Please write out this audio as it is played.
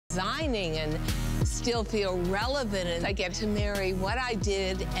designing and still feel relevant, and I get to marry what I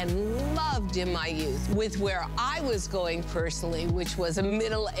did and loved in my youth with where I was going personally, which was a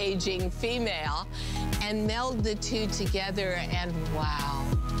middle-aging female, and meld the two together, and wow,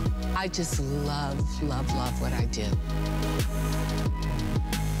 I just love, love, love what I do.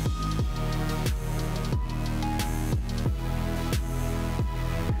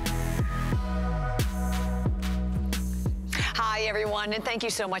 Hi, everyone, and thank you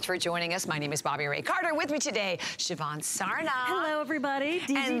so much for joining us. My name is Bobby Ray Carter. With me today, Siobhan Sarna. Hello, everybody.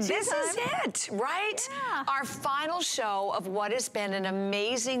 And this is it, right? Yeah. Our final show of what has been an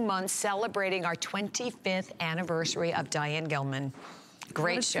amazing month celebrating our 25th anniversary of Diane Gilman.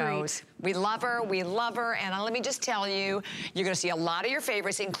 Great shows. We love her, and let me just tell you, you're gonna see a lot of your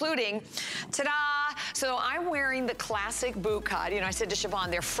favorites, including, ta-da! So I'm wearing the classic boot cut. You know, I said to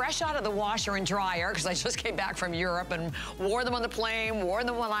Siobhan, they're fresh out of the washer and dryer, because I just came back from Europe and wore them on the plane, wore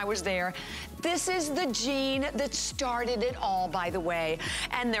them while I was there. This is the jean that started it all, by the way.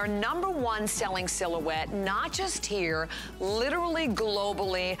 And their #1 selling silhouette, not just here, literally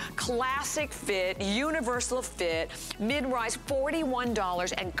globally, classic fit, universal fit, mid-rise,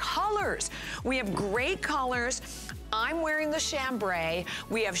 $41, and colors. We have great colors. I'm wearing the chambray.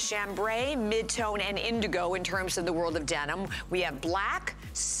 We have chambray, mid-tone, and indigo in terms of the world of denim. We have black,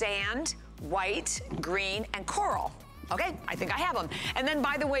 sand, white, green, and coral. Okay, I think I have them. And then,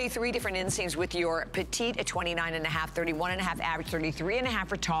 by the way, 3 different inseams with your petite at 29.5, 31.5 average, 33.5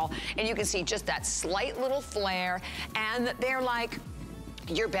 for tall. And you can see just that slight little flare. And they're like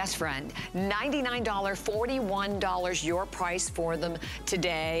your best friend. $99, $41 your price for them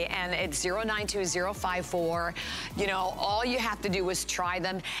today, and it's 092054. You know, all you have to do is try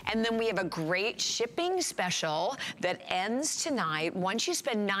them, and then we have a great shipping special that ends tonight once you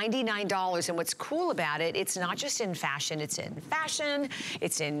spend $99. And what's cool about it, it's not just in fashion, it's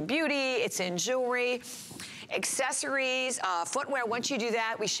in beauty, it's in jewelry, accessories, footwear. Once you do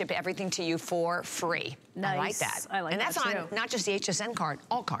that, we ship everything to you for free. Nice. I like that. I like and that that's too. on not just the HSN card,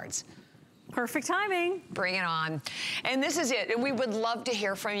 all cards. Perfect timing. Bring it on. And this is it. And we would love to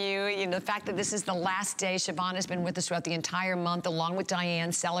hear from you. You know, the fact that this is the last day. Siobhan has been with us throughout the entire month, along with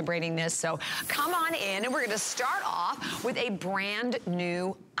Diane, celebrating this. So come on in, and we're going to start off with a brand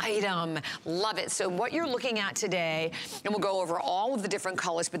new item. Love it. So what you're looking at today, and we'll go over all of the different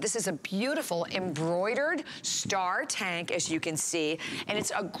colors, but this is a beautiful embroidered star tank, as you can see. And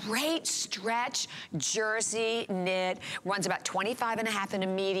it's a great stretch jersey knit. Runs about 25.5 in a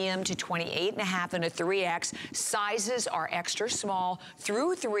medium to 28.5 in a 3X. Sizes are extra small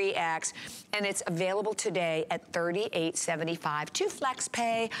through 3X, and it's available today at $38.75 to flex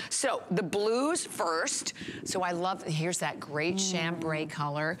pay. So the blues first. So I love, here's that great chambray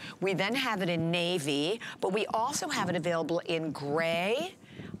color. We then have it in navy, but we also have it available in gray.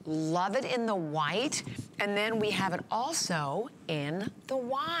 Love it in the white. And then we have it also in the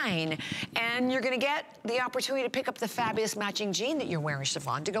wine. And you're gonna get the opportunity to pick up the fabulous matching jean that you're wearing,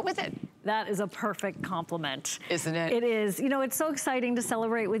 Siobhan, to go with it. That is a perfect compliment. Isn't it? It is. You know, it's so exciting to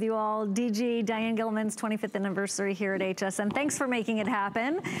celebrate with you all. DG, Diane Gilman's 25th anniversary here at HSN. Thanks for making it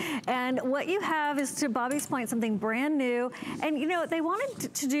happen. And what you have is, to Bobby's point, something brand new. And you know, they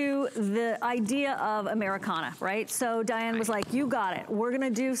wanted to do the idea of Americana, right? So Diane was like, you got it. We're gonna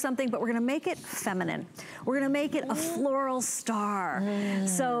do something, but we're gonna make it feminine. We're gonna make it a floral star.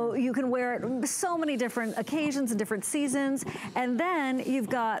 So you can wear it so many different occasions and different seasons. And then you've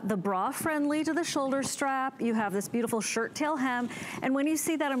got the bra friendly to the shoulder strap. You have this beautiful shirt tail hem. And when you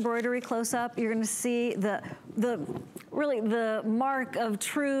see that embroidery close up, you're gonna see really the mark of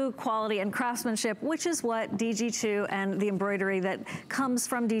true quality and craftsmanship, which is what DG2 and the embroidery that comes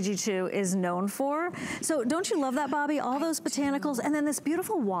from DG2 is known for. So don't you love that, Bobby? All those botanicals, and then this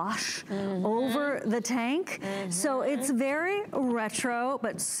beautiful wash over the tank. So it's very retro,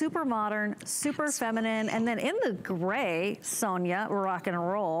 but super modern, super feminine. And then in the gray, Sonia, rock and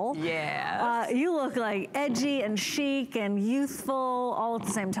roll. Yeah. You look like edgy and chic and youthful all at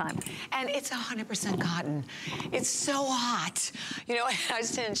the same time. And it's 100% cotton. It's so hot. You know, I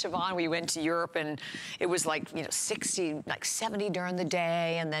was telling Siobhan, we went to Europe and it was like, you know, 60, like 70 during the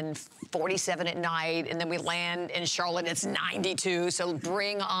day and then 47 at night. And then we land in Charlotte, it's 92. So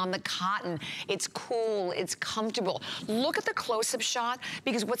bring on the cotton. It's cool, it's comfortable. Look at the close-up shot,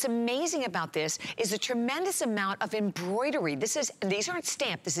 because what's amazing about this is a tremendous amount of embroidery. These aren't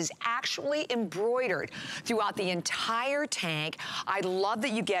stamped, this is actually embroidered throughout the entire tank. I love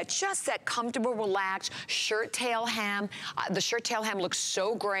that you get just that comfortable, relaxed shirt tail hem. The shirt tail hem looks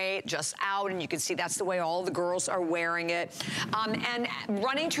so great, just out, and you can see that's the way all the girls are wearing it. And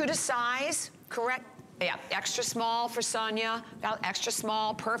running true to size, correct? Yeah, extra small for Sonia. Extra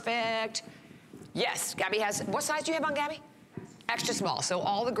small, perfect. Yes, Gabby has, what size do you have on, Gabby? Extra small. So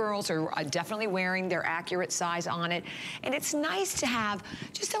all the girls are definitely wearing their accurate size on it. And it's nice to have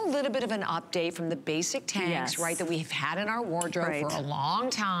just a little bit of an update from the basic tanks, right, that we've had in our wardrobe for a long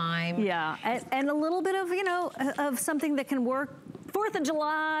time. Yeah, and a little bit of, you know, of something that can work 4th of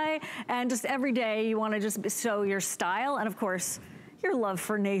July, and just every day you want to just show your style, and of course, your love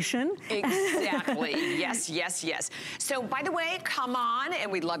for nation. Exactly, yes, yes, yes. So by the way, come on,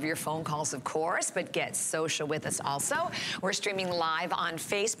 and we love your phone calls, of course, but get social with us also. We're streaming live on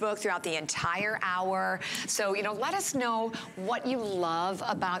Facebook throughout the entire hour. So, you know, let us know what you love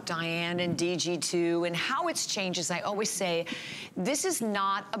about Diane and DG2 and how it's changed. As I always say, this is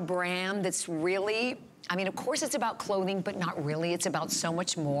not a brand that's really, I mean, of course it's about clothing, but not really. It's about so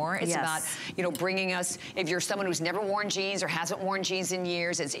much more. It's about, you know, bringing us, if you're someone who's never worn jeans or hasn't worn jeans in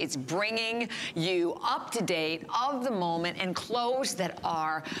years, it's bringing you up to date of the moment and clothes that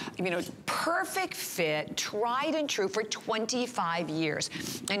are, you know, perfect fit, tried and true for 25 years.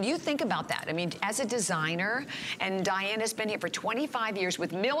 And you think about that. I mean, as a designer, and Diane has been here for 25 years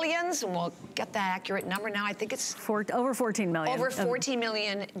with millions, and we'll get the accurate number now. I think it's over 14 million. Over 14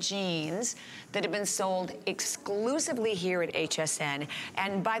 million jeans that have been sold exclusively here at HSN.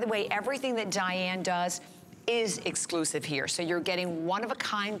 And by the way, everything that Diane does is exclusive here. So you're getting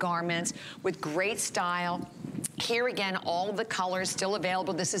one-of-a-kind garments with great style. Here again, all of the colors still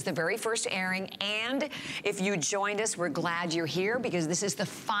available. This is the very first airing. And if you joined us, we're glad you're here because this is the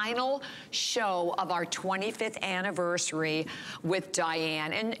final show of our 25th anniversary with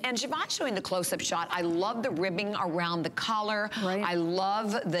Diane. And Siobhan's showing the close-up shot. I love the ribbing around the collar. I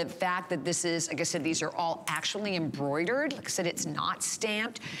love the fact that this is, like I said, these are all actually embroidered. Like I said, it's not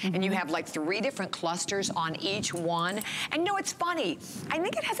stamped. And you have like 3 different clusters on each one. And no, it's funny. I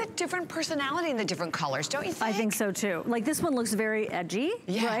think it has a different personality in the different colors, don't you think? I think so too. Like this one looks very edgy,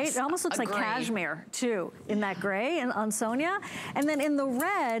 right? It almost looks like cashmere too, in that gray and on Sonia. And then in the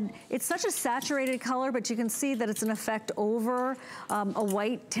red, it's such a saturated color, but you can see that it's an effect over a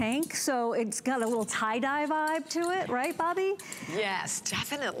white tank. So it's got a little tie-dye vibe to it, right, Bobby? Yes,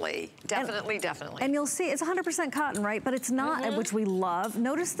 definitely. Definitely, definitely. And you'll see it's 100% cotton, right? But it's not, which we love.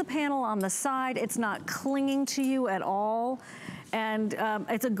 Notice the panel on the side. It's not clinging to you at all. And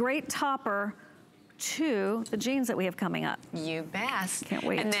it's a great topper to the jeans that we have coming up. You best. Can't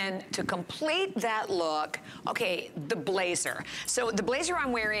wait. And then to complete that look, okay, the blazer. So the blazer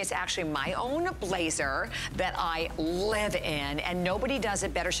I'm wearing is actually my own blazer that I live in, and nobody does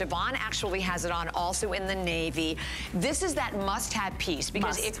it better. Siobhan actually has it on also in the navy. This is that must-have piece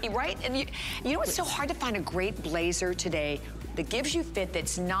because if you, right, and you know it's so hard to find a great blazer today that gives you fit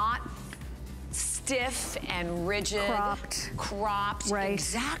that's not stiff and rigid. Cropped. Right.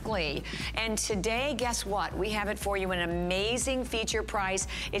 Exactly. And today, guess what? We have it for you an amazing feature price.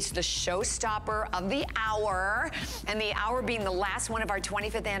 It's the showstopper of the hour. And the hour being the last one of our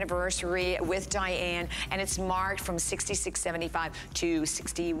 25th anniversary with Diane. And it's marked from $66.75 to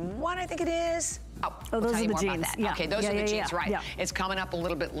 $61, I think it is. Oh, those are the jeans. Okay, those are the jeans, right. It's coming up a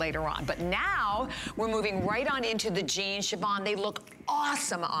little bit later on. But now, we're moving right on into the jeans. Siobhan, they look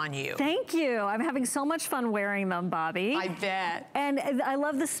awesome on you. Thank you. I'm having so much fun wearing them, Bobby. I bet. And I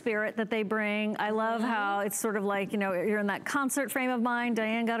love the spirit that they bring. I love how it's sort of like, you know, you're in that concert frame of mind.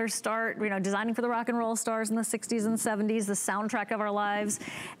 Diane got her start, you know, designing for the rock and roll stars in the 60s and 70s, the soundtrack of our lives.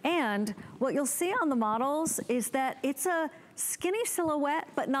 And what you'll see on the models is that it's a skinny silhouette,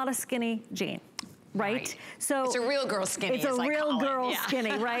 but not a skinny jean. Right? So it's a real girl skinny. It's a real girl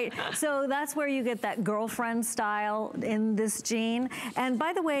skinny, right? So that's where you get that girlfriend style in this jean. And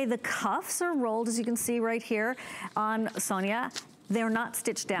by the way, the cuffs are rolled, as you can see right here on Sonia. They're not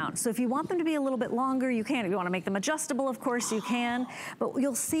stitched down. So if you want them to be a little bit longer, you can. If you want to make them adjustable, of course you can. But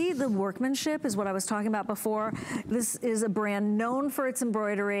you'll see the workmanship is what I was talking about before. This is a brand known for its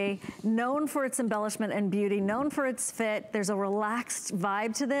embroidery, known for its embellishment and beauty, known for its fit. There's a relaxed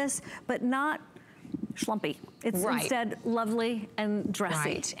vibe to this, but not schlumpy. It's instead lovely and dressy.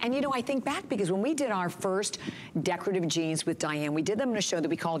 Right. And you know, I think back because when we did our first decorative jeans with Diane, we did them in a show that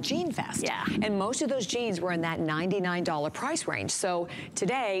we called Jean Fest. Yeah. And most of those jeans were in that $99 price range. So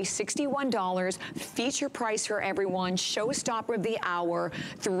today, $61, feature price for everyone, showstopper of the hour,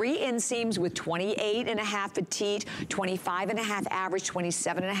 3 inseams with 28.5 petite, 25.5 average,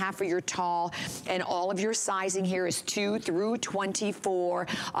 27.5 for your tall, and all of your sizing here is 2 through 24.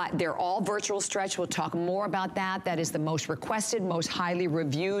 They're all virtual stretch. We'll talk more about about that. That is the most requested, most highly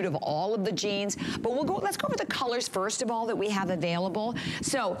reviewed of all of the jeans. But let's go over the colors first of all that we have available.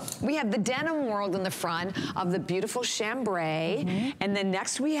 So we have the denim world in the front of the beautiful chambray. And then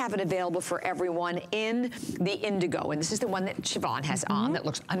next we have it available for everyone in the indigo. And this is the one that Siobhan has on that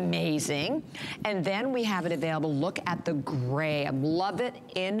looks amazing. And then we have it available, look at the gray. I love it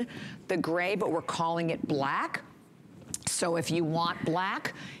in the gray, but we're calling it black. So if you want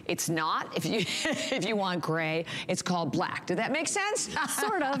black, it's not. If you want gray, it's called black. Did that make sense?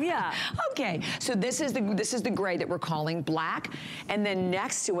 Sort of, yeah. Okay, so this is the gray that we're calling black. And then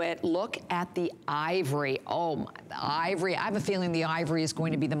next to it, look at the ivory. Oh, my, the ivory. I have a feeling the ivory is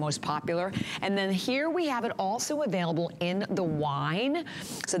going to be the most popular. And then here we have it also available in the wine.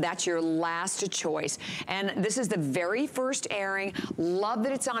 So that's your last choice. And this is the very first airing. Love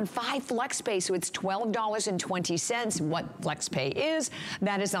that it's on 5 flex pay, so it's $12.20. What FlexPay is,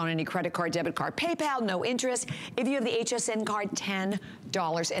 that is on any credit card, debit card, PayPal, no interest. If you have the HSN card,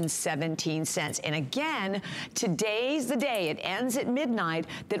 $10.17. And again, today's the day, it ends at midnight,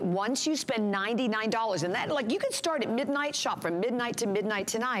 that once you spend $99, and that, like, you can start at midnight, shop from midnight to midnight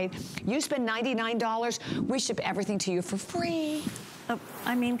tonight, you spend $99, we ship everything to you for free.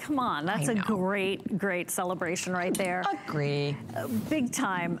 I mean, come on, that's a great, great celebration right there. Agree. Big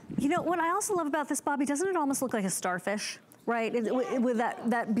time. You know, what I also love about this, Bobby, doesn't it almost look like a starfish? Right, with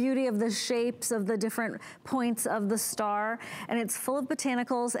that beauty of the shapes of the different points of the star, and it's full of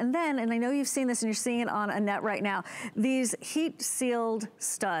botanicals. And then, and I know you've seen this and you're seeing it on Annette right now, these heat-sealed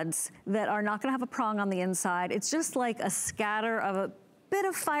studs that are not gonna have a prong on the inside. It's just like a scatter of a bit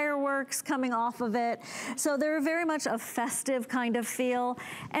of fireworks coming off of it. So they're very much a festive kind of feel.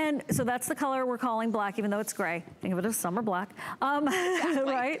 And so that's the color we're calling black, even though it's gray. Think of it as summer black, exactly.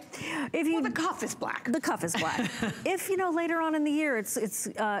 Right? Well, the cuff is black. The cuff is black. If, you know, later on in the year, it's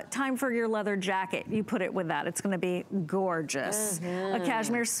time for your leather jacket, you put it with that. It's gonna be gorgeous. A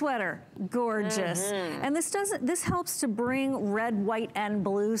cashmere sweater, gorgeous. And this helps to bring red, white, and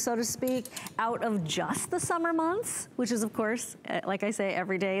blue, so to speak, out of just the summer months, which is, of course, like I said,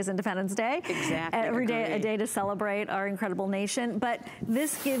 every day is Independence Day. Exactly. Every day, a day to celebrate our incredible nation. But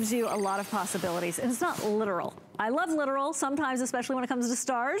this gives you a lot of possibilities. And it's not literal. I love literal sometimes, especially when it comes to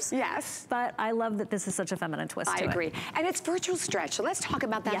stars. Yes. But I love that this is such a feminine twist to it. I agree. And it's virtual stretch. So let's talk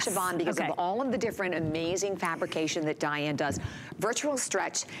about that, Siobhan, because of all of the different amazing fabrication that Diane does. Virtual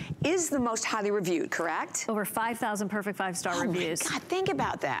stretch is the most highly reviewed, correct? Over 5,000 perfect 5-star reviews. Oh my God, think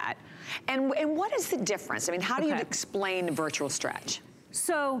about that. And what is the difference? I mean, how do you explain virtual stretch?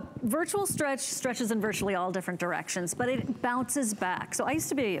 So virtual stretch stretches in virtually all different directions, but it bounces back. So I used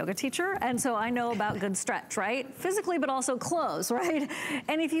to be a yoga teacher, and so I know about good stretch, right? Physically, but also clothes, right?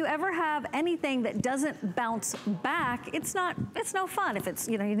 And if you ever have anything that doesn't bounce back, it's no fun. If it's,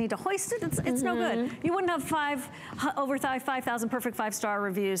 you know, you need to hoist it, it's no good. You wouldn't have over 5,000 perfect 5-star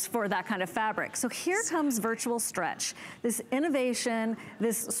reviews for that kind of fabric. So here comes virtual stretch, this innovation,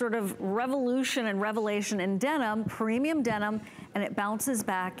 this sort of revolution and revelation in denim, premium denim, and it bounces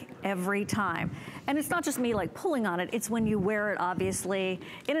back every time. And it's not just me like pulling on it, it's when you wear it, obviously,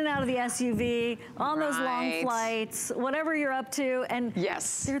 in and out of the SUV, on those long flights, whatever you're up to. And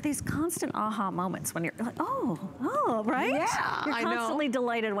there are these constant aha moments when you're like, oh, right? Yeah, you're constantly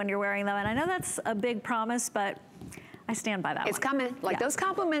delighted when you're wearing them. And I know that's a big promise, but I stand by that It's coming. Like, those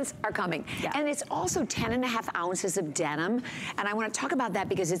compliments are coming. And it's also 10.5 ounces of denim. And I want to talk about that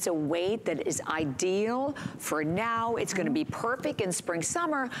because it's a weight that is ideal for now. It's going to be perfect in spring,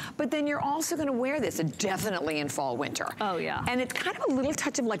 summer, but then you're also going to wear this definitely in fall, winter. Oh, yeah. And it's kind of a little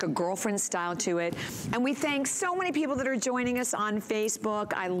touch of like a girlfriend style to it. And we thank so many people that are joining us on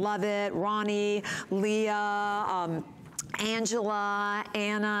Facebook. I love it. Ronnie, Leah, Angela,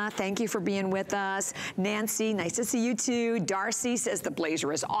 Anna, thank you for being with us. Nancy, nice to see you too. Darcy says the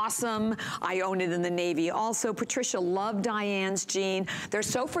blazer is awesome. I own it in the navy also. Patricia, love Diane's jean. They're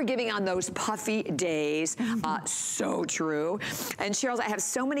so forgiving on those puffy days. So true. And Cheryl's, I have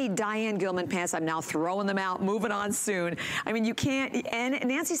so many Diane Gilman pants. I'm now throwing them out, moving on soon. I mean, you can't, and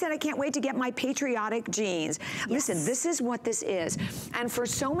Nancy said, I can't wait to get my patriotic jeans. Listen, this is what this is. And for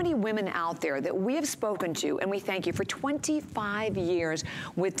so many women out there that we have spoken to, and we thank you for 25 years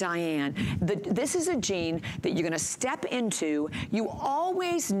with Diane. This is a jean that you're gonna step into. You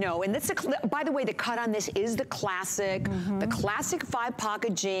always know, and that's by the way, the cut on this is the classic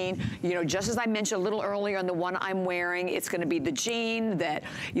 5-pocket jean. You know, just as I mentioned a little earlier on the one I'm wearing, it's gonna be the jean that,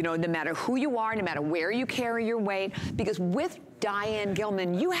 you know, no matter who you are, no matter where you carry your weight, because with Diane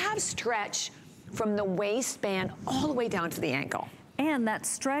Gilman, you have stretch from the waistband all the way down to the ankle. And that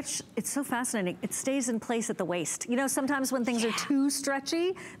stretch, it's so fascinating. It stays in place at the waist. You know, sometimes when things are too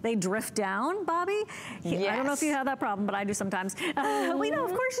stretchy, they drift down, Bobby. I don't know if you have that problem, but I do sometimes. Well, you know,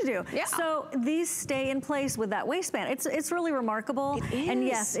 of course you do. Yeah. So these stay in place with that waistband. It's really remarkable. It is. And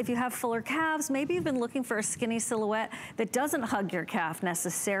yes, if you have fuller calves, maybe you've been looking for a skinny silhouette that doesn't hug your calf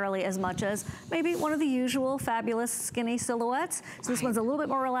necessarily as much as maybe one of the usual fabulous skinny silhouettes. So this one's a little bit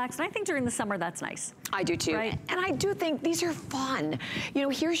more relaxed. And I think during the summer, that's nice. I do too. Right? And I do think these are fun. You know,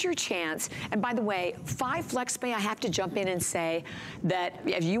 here's your chance. And by the way, 5 Flex Pay, I have to jump in and say that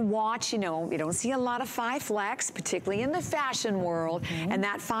if you watch, you know, you don't see a lot of 5 Flex, particularly in the fashion world. And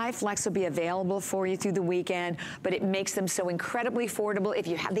that 5 Flex will be available for you through the weekend, but it makes them so incredibly affordable. If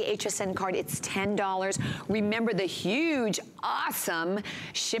you have the HSN card, it's $10. Remember the huge, awesome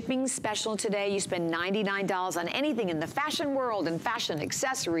shipping special today. You spend $99 on anything in the fashion world and fashion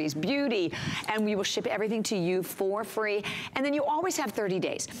accessories, beauty, and we will ship everything to you for free. And then you always have 30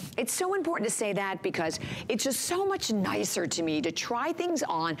 days. It's so important to say that because it's just so much nicer to me to try things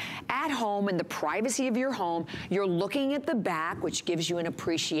on at home in the privacy of your home. You're looking at the back, which gives you an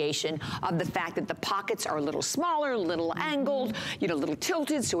appreciation of the fact that the pockets are a little smaller, a little angled, you know, a little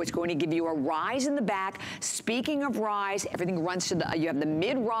tilted, so it's going to give you a rise in the back. Speaking of rise, everything runs to the, you have the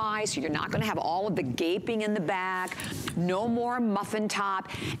mid-rise, so you're not going to have all of the gaping in the back, no more muffin top,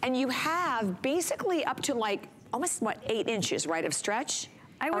 and you have basically up to like almost, what, 8 inches, right, of stretch?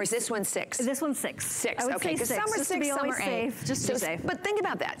 Or is this one 6? This one's 6. 6, okay, because some are 6, some are 8. Just to be safe. But think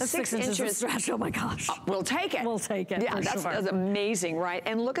about that, 6 inches of stretch, oh my gosh. We'll take it. We'll take it, yeah, that's amazing, right?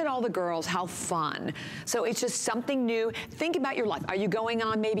 And look at all the girls, how fun. So it's just something new. Think about your life. Are you going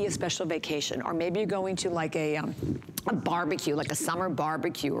on maybe a special vacation? Or maybe you're going to like a barbecue, like a summer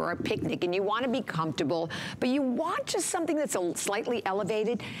barbecue or a picnic, and you want to be comfortable, but you want just something that's slightly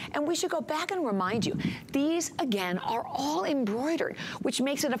elevated, and we should go back and remind you, these, again, are all embroidered, which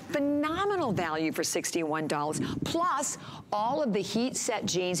makes it a phenomenal value for $61, plus all of the heat set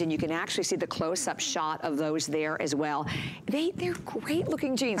jeans, and you can actually see the close-up shot of those there as well. They're great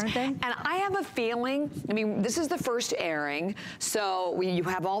looking jeans. Aren't they? And I have a feeling, I mean, this is the first airing, so you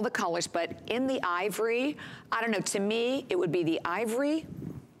have all the colors, but in the ivory, I don't know, to me, it would be the ivory.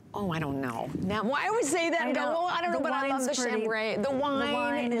 Oh, I don't know. Now, I always say that and go, oh, I don't know, but I love the chambray. The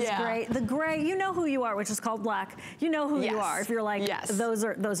wine is great. The gray, you know who you are, which is called black. You know who you are. If you're like, those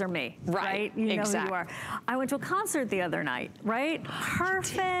are me, right? You know who you are. I went to a concert the other night, right?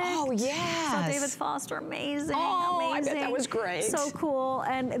 Perfect. Oh, yes. So David Foster, amazing, amazing. I bet that was great. So cool,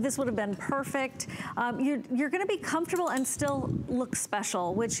 and this would have been perfect. You're gonna be comfortable and still look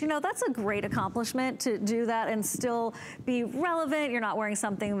special, which, you know, that's a great accomplishment to do that and still be relevant. You're not wearing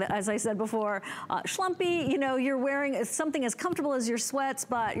something that, as I said before, schlumpy, you know, you're wearing something as comfortable as your sweats,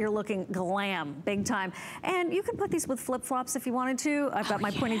 but you're looking glam, big time. And you can put these with flip-flops if you wanted to. I've got my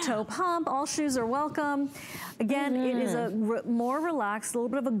pointy toe pump. All shoes are welcome. Again, it is a more relaxed, a little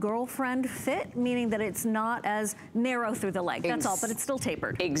bit of a girlfriend fit, meaning that it's not as narrow through the leg. That's all, but it's still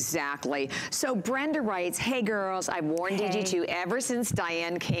tapered. Exactly. So Brenda writes, hey girls, I've worn DG2 ever since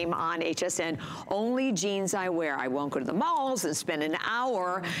Diane came on HSN. Only jeans I wear. I won't go to the malls and spend an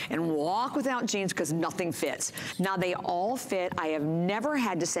hour and walk without jeans because nothing fits. Now they all fit. I have never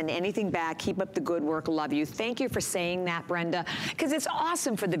had to send anything back. Keep up the good work. Love you. Thank you for saying that, Brenda, because it's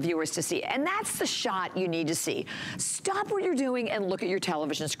awesome for the viewers to see. And that's the shot you need to see. Stop what you're doing and look at your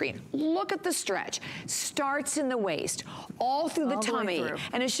television screen. Look at the stretch. Starts in the waist, all through the tummy.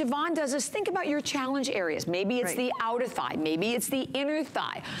 And as Siobhan does is think about your challenge areas. Maybe it's the outer thigh. Maybe it's the inner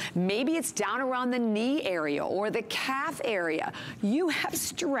thigh. Maybe it's down around the knee area or the calf area. You have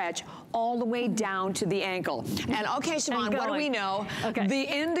stretch all the way down to the ankle. And okay, Siobhan, what do we know? The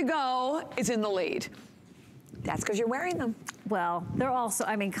indigo is in the lead. That's because you're wearing them. Well, they're also,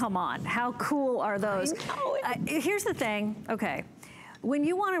 I mean, come on. How cool are those? Here's the thing, okay. When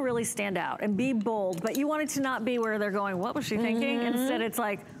you want to really stand out and be bold, but you want it to not be where they're going, what was she thinking? Instead, it's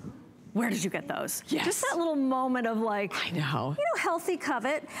like, where did you get those? Yes. Just that little moment of like, I know. You know, healthy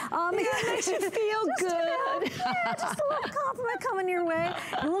covet. It makes you feel good. Just a little compliment coming your way.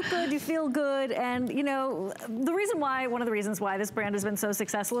 You look good, you feel good, and you know, the reason why, one of the reasons why this brand has been so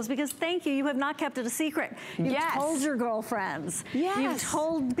successful is because, thank you have not kept it a secret. You've told your girlfriends. You've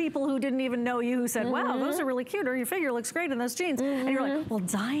told people who didn't even know you who said, wow, those are really cute, or your figure looks great in those jeans. And you're like, well,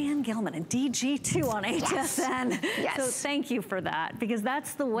 Diane Gilman and DG2 on HSN. So thank you for that, because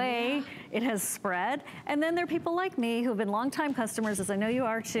that's the way it has spread. And then there are people like me who have been longtime customers, as I know you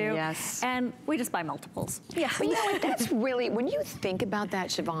are too. And we just buy multiples. But you know what, that's really, when you think about that,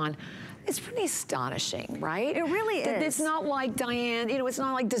 Siobhan, It's pretty astonishing, right? It really is. It's not like Diane, you know, it's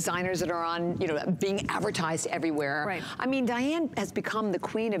not like designers that are on, you know, being advertised everywhere. Right. I mean, Diane has become the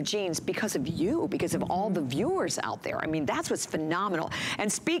queen of jeans because of you, because of all the viewers out there. I mean, that's what's phenomenal.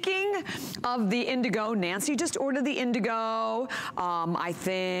 And speaking of the indigo, Nancy just ordered the indigo. I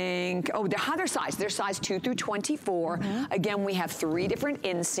think, oh, their size. They're size 2 through 24. Again, we have 3 different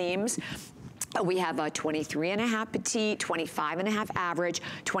inseams. We have a 23.5 petite, 25.5 average,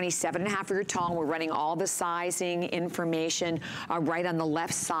 27.5 for your tall. We're running all the sizing information right on the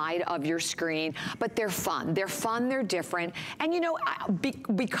left side of your screen. But they're fun. They're fun. They're different. And you know,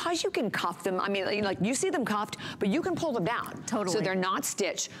 because you can cuff them. I mean, like you see them cuffed, but you can pull them down. Totally. So they're not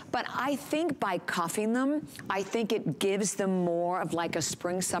stitched. But I think by cuffing them, I think it gives them more of like a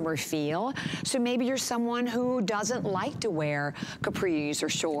spring summer feel. So maybe you're someone who doesn't like to wear capris or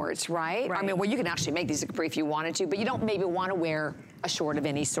shorts, right? I mean, well, you can actually make these a capri if you wanted to, but you don't maybe want to wear a short of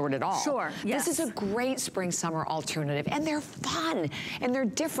any sort at all. Sure, yes. This is a great spring-summer alternative, and they're fun, and they're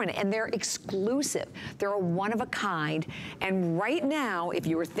different, and they're exclusive. They're a one-of-a-kind, and right now, if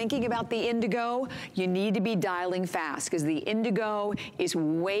you were thinking about the indigo, you need to be dialing fast, because the indigo is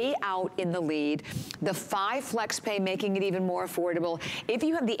way out in the lead. The 5 flex pay making it even more affordable. If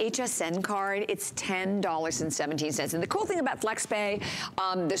you have the HSN card, it's $10.17. And the cool thing about flex pay,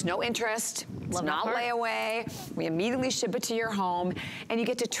 there's no interest, it's not layaway. We immediately ship it to your home, and you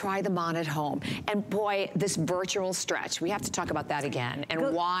get to try them on at home. And boy, this virtual stretch, we have to talk about that again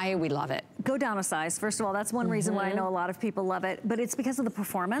and why we love it. Go down a size. First of all, that's one reason why I know a lot of people love it, but it's because of the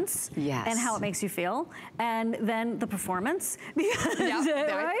performance and how it makes you feel, and then the performance, because,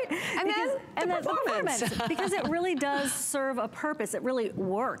 right? And then the performance, because it really does serve a purpose. It really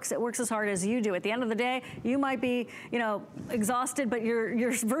works. It works as hard as you do. At the end of the day, you might be, you know, exhausted, but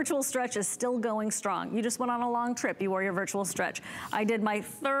your virtual stretch is still going strong. You just went on a long trip. You wore your virtual stretch. I did my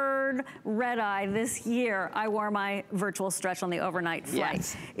 3rd red eye this year. I wore my virtual stretch on the overnight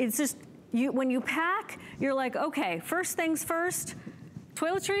flight. It's just, when you pack, you're like, okay, first things first,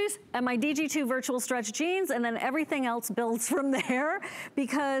 toiletries and my DG2 virtual stretch jeans, and then everything else builds from there,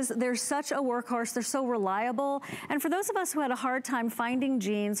 because they're such a workhorse. They're so reliable. And for those of us who had a hard time finding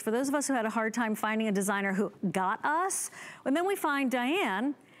jeans, for those of us who had a hard time finding a designer who got us, and then we find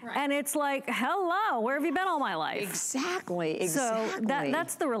Diane, and it's like, hello, where have you been all my life? Exactly. So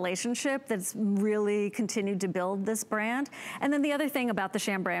that's the relationship that's really continued to build this brand. And then the other thing about the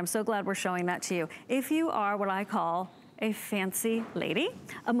chambray, I'm so glad we're showing that to you. If you are what I call a fancy lady,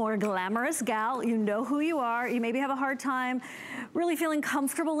 a more glamorous gal, you know who you are, you maybe have a hard time really feeling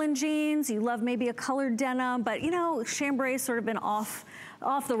comfortable in jeans, you love maybe a colored denim, but you know, chambray's sort of been off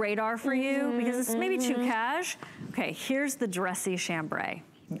the radar for you because it's maybe too cash. Okay, here's the dressy chambray.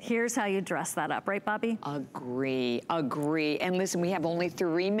 Here's how you dress that up, right, Bobby? Agree, agree. And listen, we have only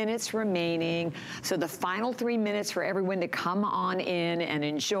 3 minutes remaining. So the final 3 minutes for everyone to come on in and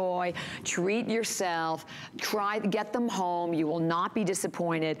enjoy, treat yourself, get them home. You will not be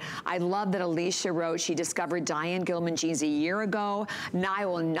disappointed. I love that Alicia wrote, she discovered Diane Gilman jeans a year ago. Now I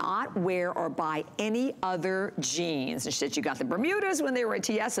will not wear or buy any other jeans. And she said she got the Bermudas when they were at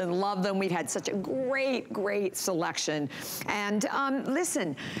TS and loved them. We've had such a great, great selection. And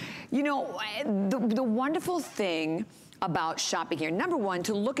listen, you know, the wonderful thing about shopping here, number one,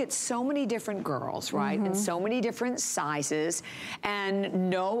 to look at so many different girls, right? And so many different sizes,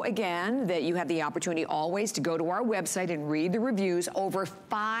 and know again that you have the opportunity always to go to our website and read the reviews. Over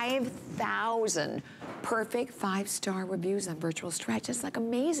 5,000 perfect 5-star reviews on virtual stretch. It's like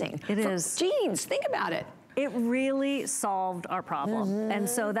amazing. It is. Jeans, think about it. It really solved our problem. And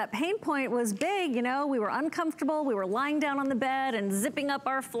so that pain point was big, you know, we were uncomfortable, we were lying down on the bed and zipping up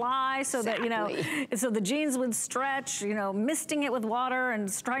our fly so that, you know, so the jeans would stretch, you know, misting it with water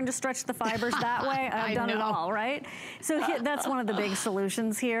and trying to stretch the fibers that way. I've done it all, right? So that's one of the big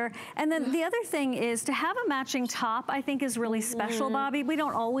solutions here. And then the other thing is to have a matching top, I think is really special, Bobby. We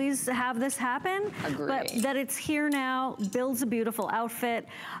don't always have this happen, but that it's here now, builds a beautiful outfit.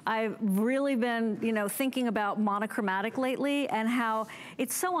 I've really been, you know, thinking about monochromatic lately and how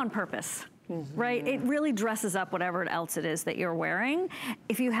it's so on purpose. Right? It really dresses up whatever else it is that you're wearing.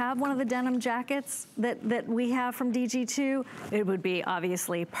 If you have one of the denim jackets that we have from DG2, it would be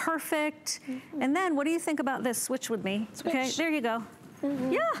obviously perfect. And then what do you think about this? Switch with me. Switch. Okay, there you go.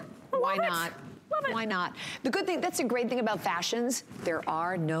 Yeah. Why not? Love it. Why not? The good thing, that's a great thing about fashions, there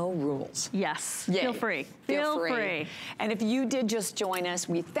are no rules. Yes, Yay. feel free. Feel free. And if you did just join us,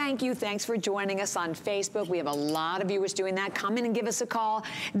 we thank you. Thanks for joining us on Facebook. We have a lot of viewers doing that. Come in and give us a call.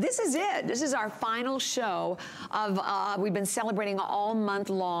 This is it. This is our final show of, we've been celebrating all month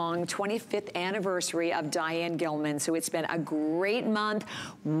long, 25th anniversary of Diane Gilman. So it's been a great month.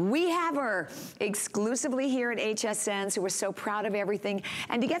 We have her exclusively here at HSN, so we're so proud of everything.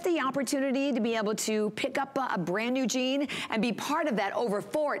 And to get the opportunity to be able to pick up a brand new jean and be part of that over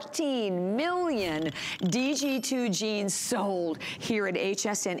 14 million DG2 jeans sold here at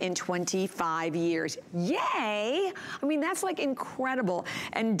HSN in 25 years. Yay! I mean, that's like incredible.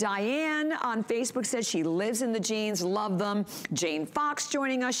 And Diane on Facebook says she lives in the jeans, love them. Jane Fox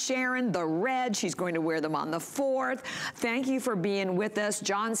joining us, Sharon, the red, she's going to wear them on the 4th. Thank you for being with us.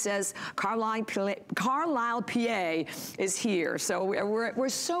 John says Carlisle PA is here. So we're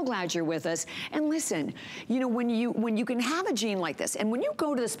so glad you're with us. And listen, you know, when you can have a jean like this, and when you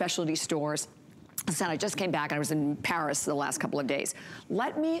go to the specialty stores, I just came back and I was in Paris the last couple of days.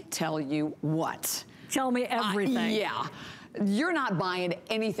 Let me tell you what. Tell me everything. Yeah. You're not buying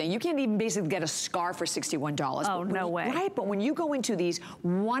anything. You can't even basically get a scarf for $61. Oh, no way. Right, but when you go into these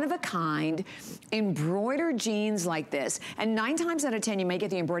one-of-a-kind embroidered jeans like this, and 9 times out of 10 you may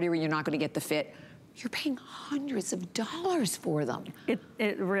get the embroidery, you're not gonna get the fit, you're paying hundreds of dollars for them.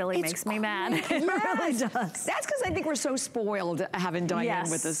 It really makes me mad. It really does. That's because I think we're so spoiled having Diane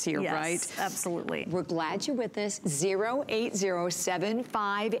with us here, right? Absolutely. We're glad you're with us.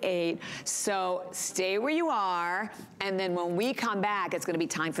 080758. So stay where you are, and then when we come back, it's going to be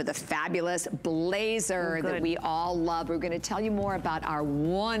time for the fabulous blazer that we all love. We're going to tell you more about our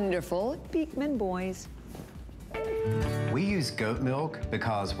wonderful Beekman boys. We use goat milk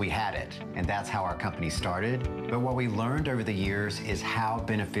because we had it, and that's how our company started. But what we learned over the years is how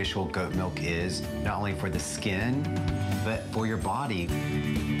beneficial goat milk is, not only for the skin, but for your body.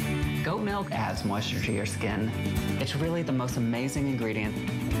 Goat milk adds moisture to your skin. It's really the most amazing ingredient.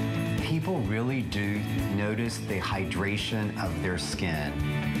 People really do notice the hydration of their skin.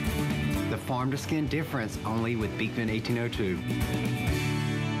 The farm to skin difference only with Beekman 1802.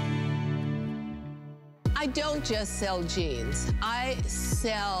 I don't just sell jeans. I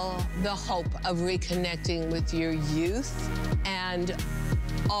sell the hope of reconnecting with your youth and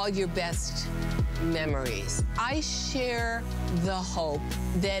all your best memories. I share the hope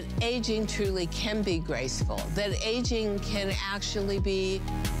that aging truly can be graceful, that aging can actually be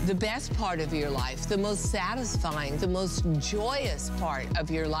the best part of your life, the most satisfying, the most joyous part of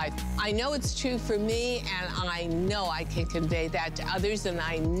your life. I know it's true for me, and I know I can convey that to others, and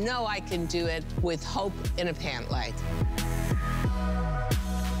I know I can do it with hope in a pant leg.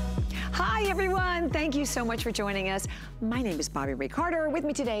 Hi, everyone. Thank you so much for joining us. My name is Bobby Ray Carter. With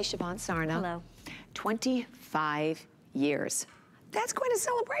me today, Siobhan Sarna. Hello. 25 years. That's quite a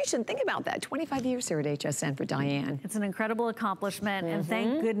celebration. Think about that. 25 years here at HSN for Diane. It's an incredible accomplishment, and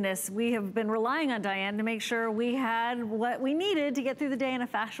thank goodness we have been relying on Diane to make sure we had what we needed to get through the day in a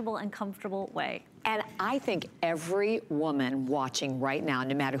fashionable and comfortable way. And I think every woman watching right now,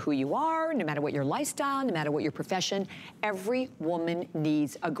 no matter who you are, no matter what your lifestyle, no matter what your profession, every woman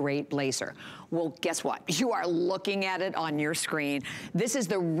needs a great blazer. Well, guess what? You are looking at it on your screen. This is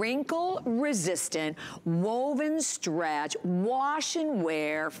the wrinkle-resistant, woven stretch, wash and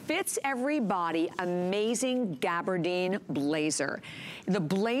wear, fits every body, amazing gabardine blazer. The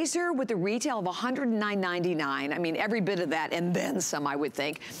blazer with the retail of $109.99. I mean, every bit of that and then some, I would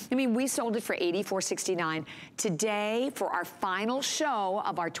think. I mean, we sold it for $84.69. Today, for our final show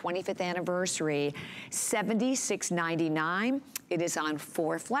of our 25th anniversary, $76.99. It is on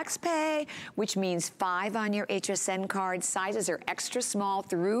 4 flex pay, which means 5 on your HSN card. Sizes are extra small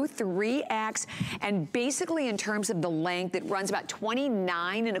through 3X. And basically, in terms of the length, it runs about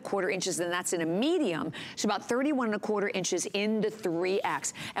 29.25 inches, and that's in a medium. So about 31.25 inches into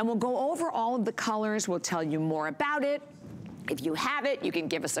 3X. And we'll go over all of the colors. We'll tell you more about it. If you have it, you can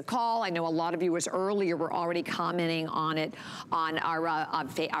give us a call. I know a lot of viewers earlier were already commenting on it on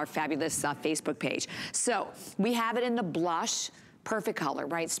our fabulous Facebook page. So we have it in the blush. Perfect color,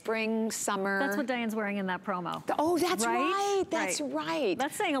 right? Spring, summer. That's what Diane's wearing in that promo. Oh, that's right. That's right.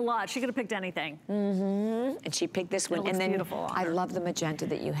 That's saying a lot. She could have picked anything. And she picked this one. It looks beautiful. I love the magenta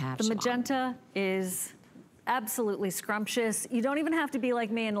that you have. The magenta is absolutely scrumptious. You don't even have to be like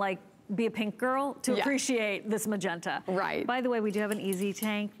me and like be a pink girl to appreciate this magenta. Right. By the way, we do have an easy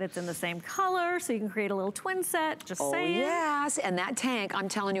tank that's in the same color, so you can create a little twin set, just saying. Yes, and that tank, I'm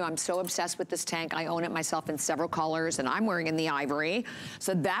telling you, I'm so obsessed with this tank. I own it myself in several colors, and I'm wearing in the ivory.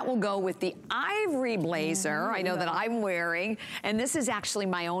 So that will go with the ivory blazer I know that I'm wearing. And this is actually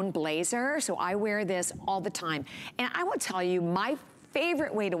my own blazer, so I wear this all the time. And I will tell you, my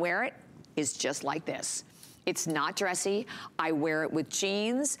favorite way to wear it is just like this. It's not dressy. I wear it with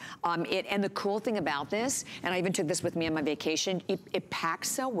jeans. And the cool thing about this, and I even took this with me on my vacation, it packs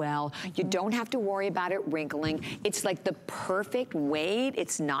so well. You don't have to worry about it wrinkling. It's like the perfect weight.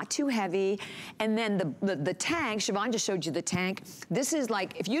 It's not too heavy. And then the tank, Siobhan just showed you the tank. This is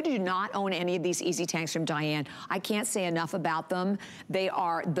like, if you do not own any of these easy tanks from Diane, I can't say enough about them. They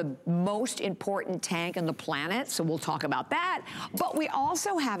are the most important tank on the planet, so we'll talk about that. But we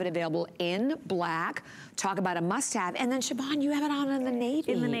also have it available in black. Talk about a must-have. And then, Siobhan, you have it on in the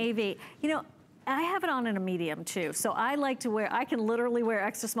navy. In the navy. You know, I have it on in a medium too. So I like to wear, I can literally wear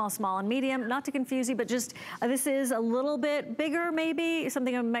extra small, small, and medium. Not to confuse you, but just, this is a little bit bigger maybe,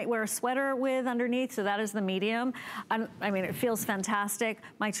 something I might wear a sweater with underneath. So that is the medium. I mean, it feels fantastic.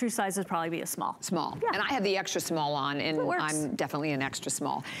 My true size would probably be a small. Small. Yeah. And I have the extra small on, and I'm definitely an extra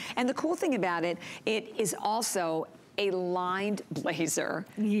small. And the cool thing about it, it is also a lined blazer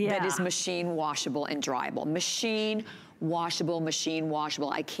that is machine washable and dryable. Machine washable, machine washable.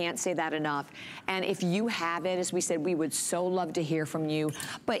 I can't say that enough. And if you have it, as we said, we would so love to hear from you.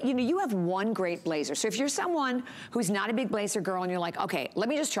 But you know, you have one great blazer. So if you're someone who's not a big blazer girl and you're like, okay, let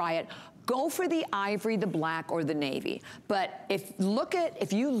me just try it, go for the ivory, the black, or the navy. But if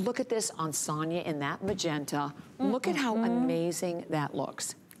you look at this on Sonia in that magenta, look at how amazing that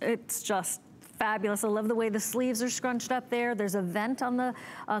looks. It's just fabulous. I love the way the sleeves are scrunched up there. There's a vent on the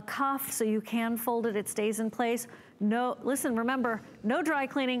cuff so you can fold it. It stays in place. No, listen, remember, no dry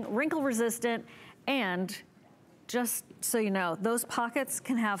cleaning, wrinkle resistant, and just so you know, those pockets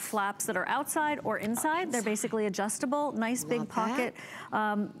can have flaps that are outside or inside. They're basically adjustable. Nice big pocket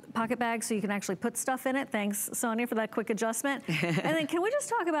bag so you can actually put stuff in it. Thanks, Sonia, for that quick adjustment. And then can we just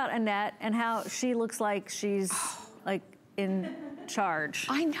talk about Annette and how she looks like she's like in charge?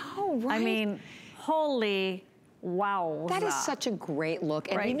 I know, right? I mean, holy wow. That is such a great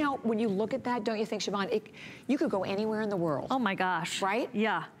look. And you know, when you look at that, don't you think, Siobhan, you could go anywhere in the world. Oh my gosh. Right?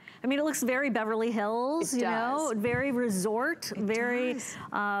 Yeah. I mean, it looks very Beverly Hills, you know, very resort, very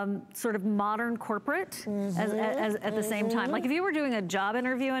sort of modern corporate at the same time. Like if you were doing a job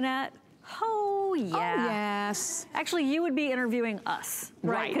interview, Annette, oh yeah. Oh yes. Actually, you would be interviewing us,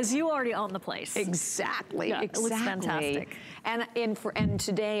 right? Because you already own the place. Exactly. Yeah, exactly. It looks fantastic. And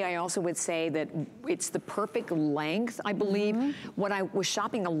today I also would say that it's the perfect length. I believe when I was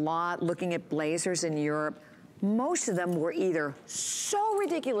shopping a lot, looking at blazers in Europe, most of them were either so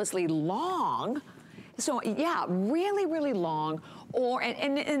ridiculously long, so yeah, really, really long, or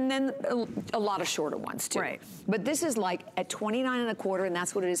and then a lot of shorter ones too. Right. But this is like at 29.25, and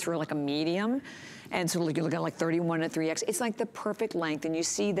that's what it is for like a medium. And so you're looking at like 31 to 3X. It's like the perfect length, and you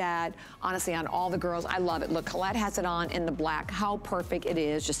see that, honestly, on all the girls. I love it. Look, Colette has it on in the black. How perfect it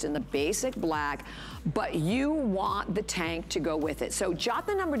is, just in the basic black. But you want the tank to go with it. So jot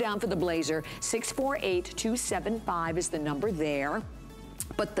the number down for the blazer. 648-275 is the number there.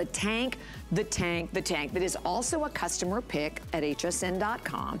 But the tank, that is also a customer pick at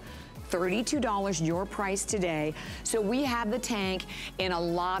hsn.com. $32 your price today. So we have the tank in a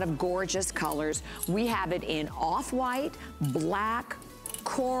lot of gorgeous colors. We have it in off-white, black,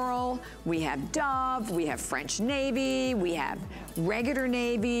 coral, we have dove, we have French navy, we have regular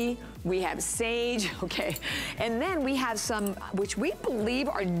navy, we have sage, okay. And then we have some, which we believe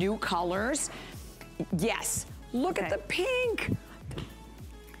are new colors. Yes, look at the pink.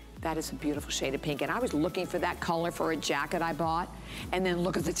 That is a beautiful shade of pink. And I was looking for that color for a jacket I bought. And then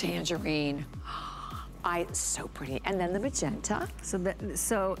look at the tangerine. So pretty. And then the magenta. So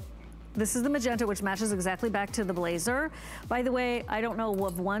this is the magenta, which matches exactly back to the blazer. By the way, I don't know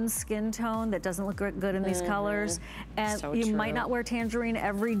of one skin tone that doesn't look good in these colors. And you might not wear tangerine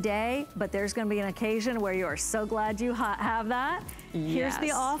every day, but there's gonna be an occasion where you are so glad you have that. Here's the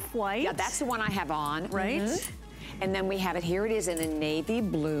off-white. Yeah, that's the one I have on. Right? And then we have it, here it is in a navy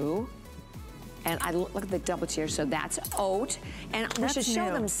blue. And I look at the double tier, so that's oat. And we should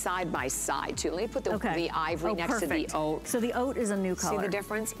show them side by side too. Let me put the ivory next to the oat. So the oat is a new color. See the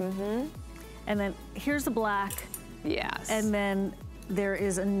difference? And then here's the black. Yes. And then there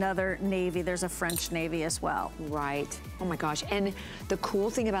is another navy. There's a French navy as well. Right. Oh my gosh. And the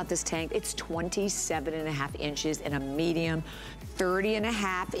cool thing about this tank, it's 27.5 inches in a medium,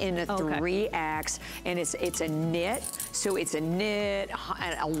 30.5 in a 3X, and it's a knit. So it's a knit,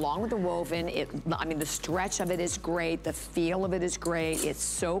 and along with the woven, I mean, the stretch of it is great. The feel of it is great. It's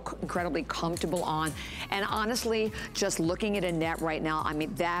so incredibly comfortable on. And honestly, just looking at a net right now, I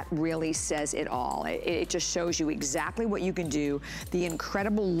mean, that really says it all. It just shows you exactly what you can do, the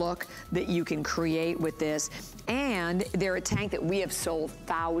incredible look that you can create with this. And they're a tank that we have sold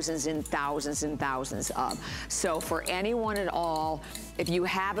thousands and thousands and thousands of. So for anyone at all, if you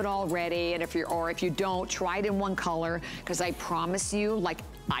have it already, and if you don't, try it in one color, because I promise you, like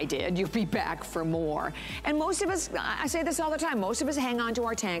I did, you'll be back for more. And most of us, I say this all the time, most of us hang on to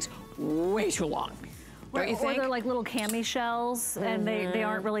our tanks way too long. Don't you think? Or they're like little cami shells, and they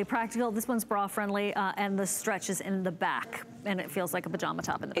aren't really practical. This one's bra friendly, and the stretch is in the back, and it feels like a pajama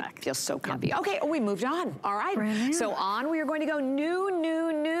top in the back. It feels so comfy. Yeah. Okay, we moved on. All right. So on we are going to go new,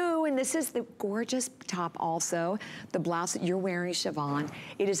 new, new, and this is the gorgeous top also. The blouse that you're wearing, Siobhan.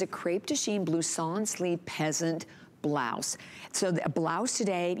 It is a crepe de chine blouson sleeve peasant blouse. So the blouse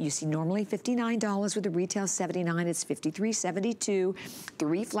today, you see normally $59 with the retail $79, it's $53.72,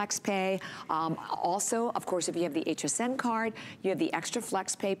 3 flex pay. Also, of course, if you have the HSN card, you have the extra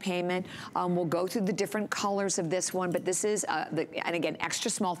flex pay payment. We'll go through the different colors of this one, but this is, and again, extra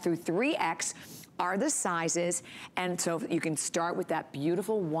small through 3X are the sizes, and so you can start with that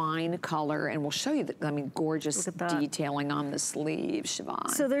beautiful wine color, and we'll show you the, I mean, gorgeous detailing on the sleeves, Siobhan.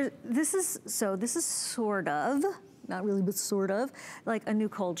 So this is sort of, not really, but sort of, like a new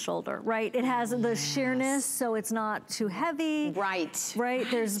cold shoulder, right? It has the sheerness, so it's not too heavy. Right. Right,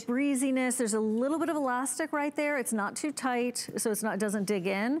 there's breeziness, there's a little bit of elastic right there. It's not too tight, so it doesn't dig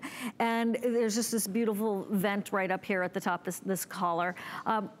in. And there's just this beautiful vent right up here at the top, this collar.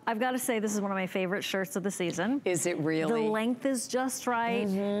 I've got to say, this is one of my favorite shirts of the season. Is it really? The length is just right.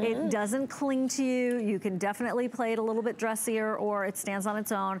 It doesn't cling to you. You can definitely play it a little bit dressier, or it stands on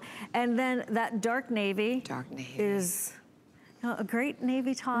its own. And then that dark navy. Is a great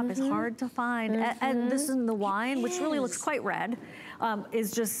navy top is hard to find. And this is in the wine, which really looks quite red,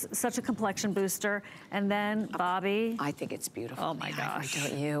 is just such a complexion booster. And then Bobby. I think it's beautiful. Oh my gosh.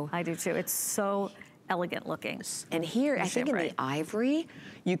 Don't you? I do too. It's so elegant looking. And here, I think in the ivory,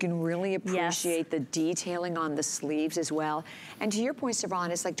 you can really appreciate the detailing on the sleeves as well. And to your point, Siobhan,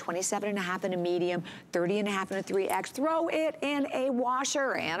 it's like 27.5 in a medium, 30.5 in a 3X. Throw it in a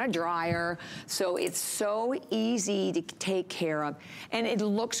washer and a dryer. So it's so easy to take care of. And it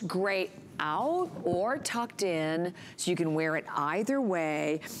looks great out or tucked in, so you can wear it either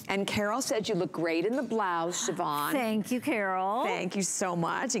way. And Carol said you look great in the blouse, Siobhan. Thank you, Carol. Thank you so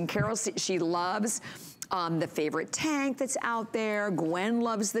much. And Carol, she loves the favorite tank that's out there. Gwen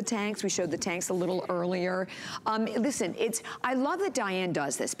loves the tanks. We showed the tanks a little earlier. Listen, I love that Diane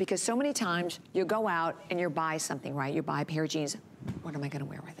does this, because so many times you go out and you buy something, right? You buy a pair of jeans. What am I gonna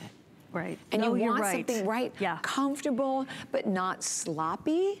wear with it? Right. And you want something, comfortable, but not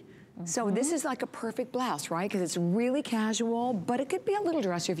sloppy. So this is like a perfect blouse, right? Because it's really casual, but it could be a little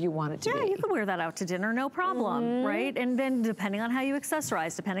dressier if you want it to be. Yeah, you can wear that out to dinner, no problem, right? And then depending on how you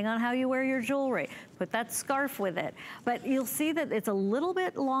accessorize, depending on how you wear your jewelry, put that scarf with it. But you'll see that it's a little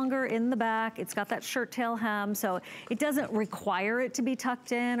bit longer in the back. It's got that shirt tail hem, so it doesn't require it to be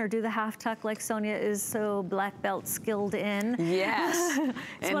tucked in or do the half tuck like Sonia is so black belt skilled in. Yes,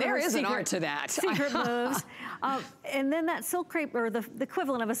 and there is an art to that. Secret moves. And then that silk crepe, or the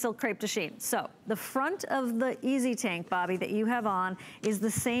equivalent of a silk crepe de chine. So the front of the Easy Tank, Bobby, that you have on is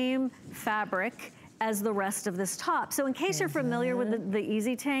the same fabric as the rest of this top. So in case you're familiar with the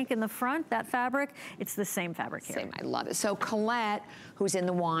Easy Tank in the front, that fabric, it's the same fabric here. Same, I love it. So Colette, who's in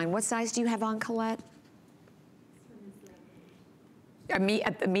the wine, what size do you have on, Colette?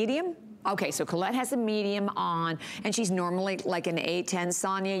 At the medium? Okay, so Colette has a medium on, and she's normally like an 8'10".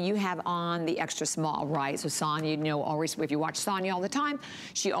 Sonia, you have on the extra small, right? So Sonia, you know, always, if you watch Sonia all the time,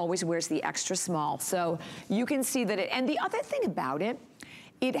 she always wears the extra small. So you can see that and the other thing about it,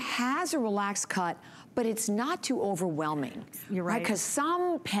 it has a relaxed cut, but it's not too overwhelming. You're right. Because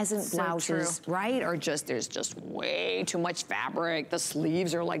some peasant blouses, right, are just, there's just way too much fabric. The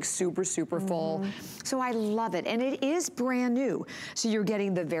sleeves are like super, super full. So I love it, and it is brand new. So you're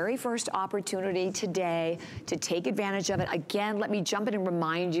getting the very first opportunity today to take advantage of it. Again, let me jump in and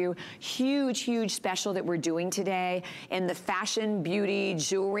remind you, huge, huge special that we're doing today in the fashion, beauty,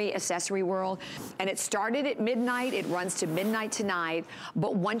 jewelry, accessory world. And it started at midnight, it runs to midnight tonight,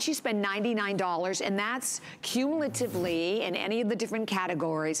 but once you spend $99, and that's cumulatively in any of the different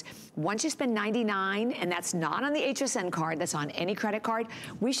categories. Once you spend $99, and that's not on the HSN card, that's on any credit card,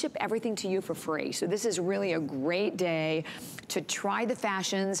 we ship everything to you for free. So this is really a great day to try the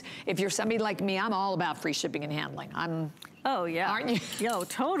fashions. If you're somebody like me, I'm all about free shipping and handling. Oh yeah. Aren't you? Yo,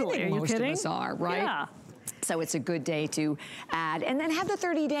 totally. I think Are you most kidding? of us are, right? Yeah. So it's a good day to add, and then have the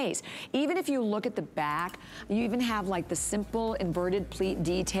 30 days. Even if you look at the back, you even have like the simple inverted pleat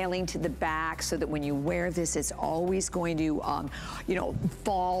detailing to the back so that when you wear this, it's always going to, you know,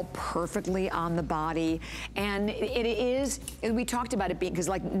 fall perfectly on the body. And it is, we talked about it being, because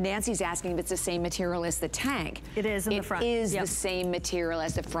like Nancy's asking if it's the same material as the tank. It is in the front. It is the same material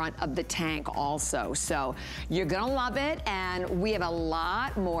as the front of the tank also. So you're gonna love it, and we have a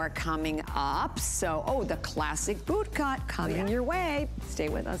lot more coming up. So, oh, the classic boot cut coming your way. Stay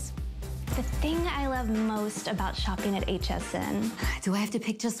with us. The thing I love most about shopping at HSN. Do I have to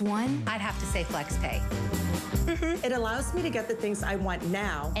pick just one? I'd have to say FlexPay. It allows me to get the things I want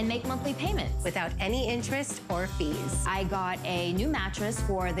now And make monthly payments. Without any interest or fees. I got a new mattress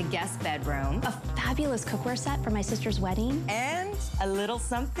for the guest bedroom. A fabulous cookware set for my sister's wedding. and a little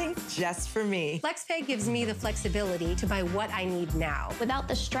something just for me. FlexPay gives me the flexibility to buy what I need now. Without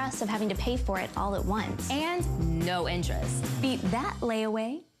the stress of having to pay for it all at once. And no interest. Beat that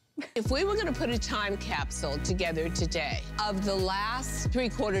layaway. If we were going to put a time capsule together today of the last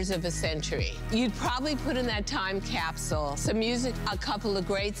 3/4 of a century, you'd probably put in that time capsule some music, a couple of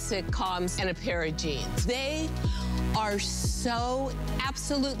great sitcoms, and a pair of jeans. They are so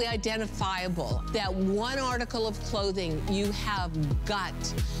absolutely identifiable that one article of clothing you have got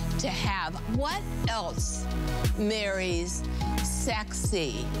to have. What else marries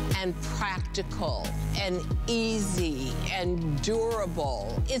sexy and practical and easy and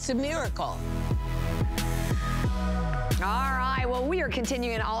durable? It's a miracle. All right, well, we are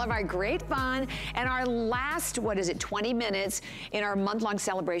continuing all of our great fun and our last, 20 minutes in our month-long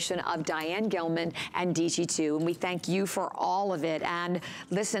celebration of Diane Gilman and DG2. And we thank you for all of it. And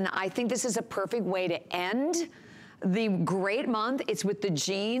listen, I think this is a perfect way to end the great month. It's with the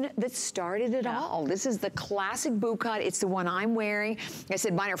jean that started it all. This is the classic boot cut. It's the one I'm wearing. I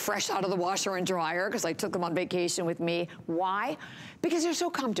said mine are fresh out of the washer and dryer because I took them on vacation with me. Why? Because they're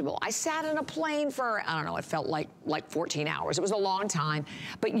so comfortable. I sat in a plane for, I don't know, it felt like 14 hours. It was a long time,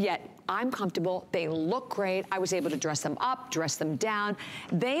 but yet I'm comfortable. They look great. I was able to dress them up, dress them down.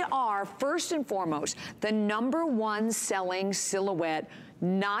 They are, first and foremost, the #1 selling silhouette,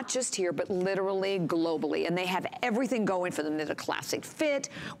 not just here, but literally globally. And they have everything going for them. They're the classic fit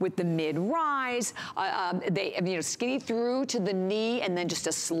with the mid-rise. They, skinny through to the knee and then just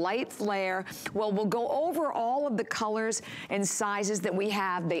a slight flare. Well, we'll go over all of the colors and sizes that we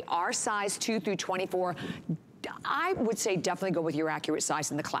have. They are size 2 through 24. I would say definitely go with your accurate size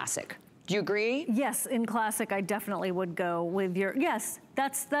in the classic. Do you agree? Yes, in classic, I definitely would go with your, yes,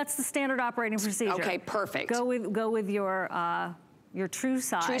 that's the standard operating procedure. Okay, perfect. Go with your true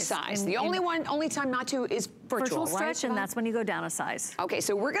size. True size. The only time not to is virtual, stretch, right? and that's when you go down a size. Okay,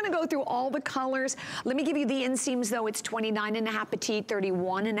 so we're gonna go through all the colors. Let me give you the inseams though. It's 29.5 petite,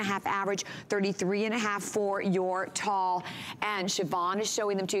 31.5 average, 33.5 for your tall. And Siobhan is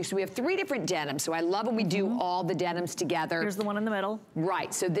showing them to you. So we have 3 different denims. So I love when we do all the denims together. Here's the one in the middle.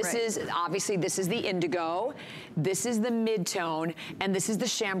 Right, so this is, obviously this is the indigo, this is the mid-tone, and this is the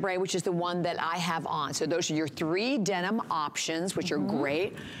chambray, which is the one that I have on. So those are your 3 denim options, which are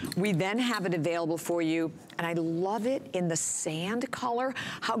great. We then have it available for you, and I love it in the sand color.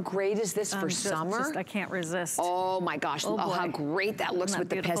 How great is this for summer? I can't resist. Oh my gosh, oh how great that looks with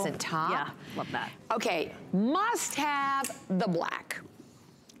the peasant top. Yeah, love that. Okay, must have the black.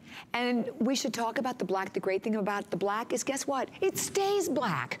 And we should talk about the black. The great thing about the black is, guess what? It stays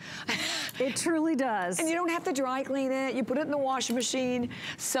black. It truly does. And you don't have to dry clean it. You put it in the washing machine.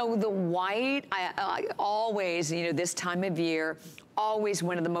 So the white, I always, this time of year, always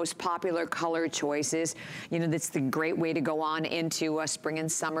one of the most popular color choices. That's the great way to go on into spring and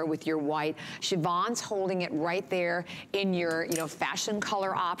summer with your white. Siobhan's holding it right there in your, fashion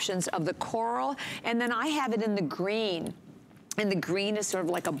color options of the coral. And then I have it in the green. And the green is sort of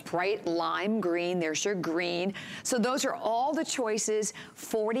like a bright lime green. There's your green. So those are all the choices.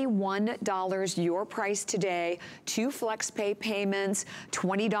 $41 your price today. 2 FlexPay payments,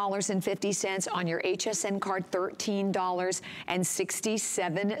 $20.50 on your HSN card,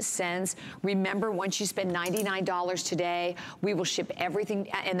 $13.67. Remember, once you spend $99 today, we will ship everything,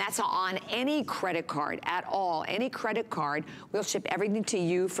 and that's on any credit card at all. Any credit card, we'll ship everything to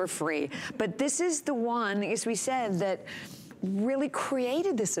you for free. But this is the one, as we said, that really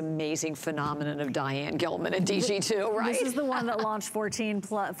created this amazing phenomenon of Diane Gilman and DG2, right? This is the one that launched 14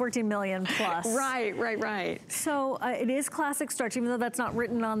 million plus. Right. So it is classic stretch, even though that's not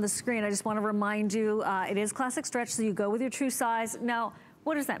written on the screen. I just want to remind you, it is classic stretch, so you go with your true size. Now,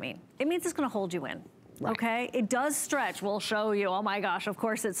 what does that mean? It means it's going to hold you in. okay? It does stretch. We'll show you. Oh my gosh, of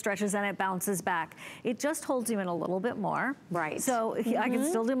course it stretches and it bounces back. It just holds you in a little bit more. Right. So I can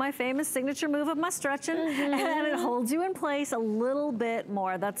still do my famous signature move of my stretching, and it holds you in place a little bit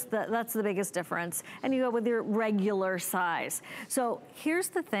more. That's the biggest difference. And you go with your regular size. So here's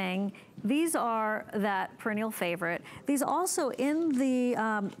the thing. These are that perennial favorite. These also in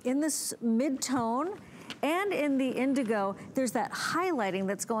this mid-tone and in the indigo, there's that highlighting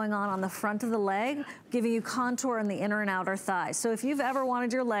that's going on the front of the leg, giving you contour in the inner and outer thighs. So if you've ever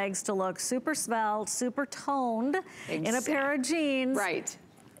wanted your legs to look super svelte, super toned in a pair of jeans, right,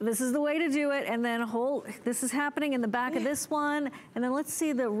 this is the way to do it. And then this is happening in the back of this one. And then let's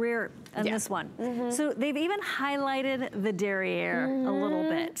see the rear and this one. So they've even highlighted the derriere a little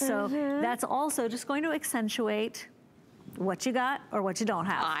bit. So that's also just going to accentuate what you got or what you don't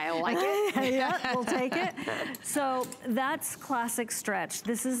have. I like it. Yeah, we'll take it. So that's classic stretch.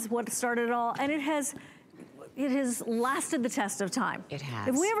 This is what started it all. And it has lasted the test of time. It has.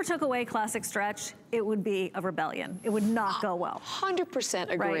 If we ever took away classic stretch, it would be a rebellion. It would not go well. 100%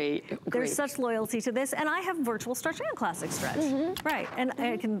 agree. Right? There's such loyalty to this. And I have virtual stretch and classic stretch. Right. And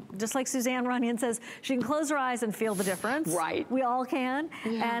I can, just like Suzanne Runyon says, she can close her eyes and feel the difference. Right. We all can.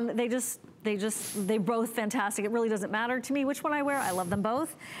 Yeah. And they're both fantastic. It really doesn't matter to me which one I wear. I love them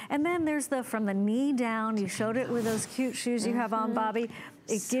both. And then there's from the knee down. You showed it with those cute shoes you have on, Bobby.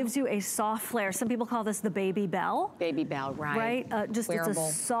 It gives you a soft flare. Some people call this the baby bell. Baby bell, right. Right? Just wearable.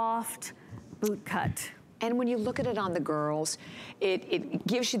 It's a soft boot cut. And when you look at it on the girls, it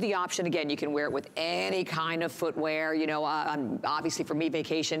gives you the option, again, you can wear it with any kind of footwear. You know, obviously for me,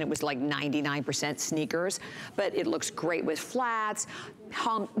 vacation, it was like 99% sneakers, but it looks great with flats,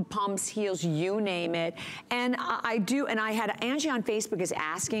 pumps, heels, you name it. And I had Angie on Facebook is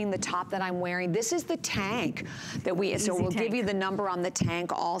asking the top that I'm wearing. This is the tank that so we'll give you the number on the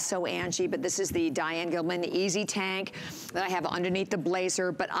tank also, Angie, but this is the Diane Gilman Easy Tank that I have underneath the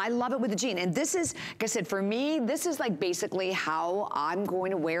blazer, but I love it with the jean. And this is, like I said, for me, this is like basically how I'm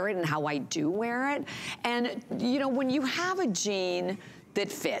going to wear it and how I do wear it. And you know, when you have a jean that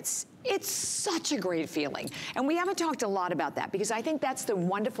fits, it's such a great feeling. And we haven't talked a lot about that because I think that's the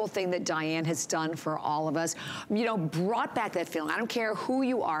wonderful thing that Diane has done for all of us. You know, brought back that feeling. I don't care who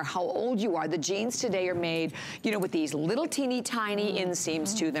you are, how old you are. The jeans today are made, you know, with these little teeny tiny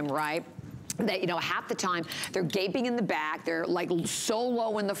inseams to them, right? That, you know, half the time they're gaping in the back, they're like so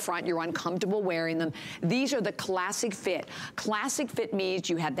low in the front, you're uncomfortable wearing them. These are the classic fit. Classic fit means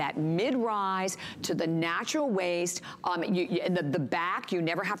you have that mid-rise to the natural waist. The back, you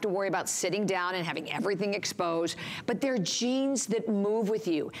never have to worry about sitting down and having everything exposed, but they're jeans that move with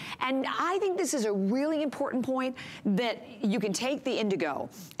you. And I think this is a really important point, that you can take the indigo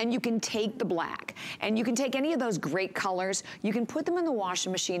and you can take the black and you can take any of those great colors, you can put them in the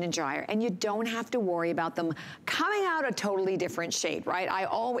washing machine and dryer, and you don't have to worry about them coming out a totally different shade, right?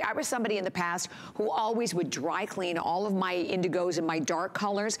 I was somebody in the past who always would dry clean all of my indigos and my dark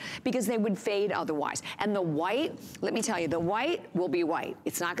colors because they would fade otherwise. And the white, let me tell you, the white will be white.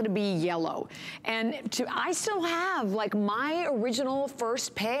 It's not gonna be yellow. And I still have like my original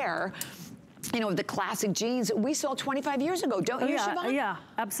first pair, you know, the classic jeans we sold 25 years ago, don't you, Siobhan? Yeah,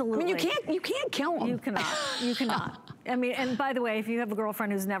 absolutely. I mean, you can't kill them. You cannot, you cannot. I mean, and by the way, if you have a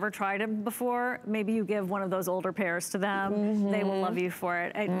girlfriend who's never tried them before, maybe you give one of those older pairs to them. They will love you for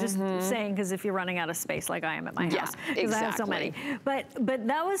it. Just saying, because if you're running out of space like I am at my house, because I have so many. But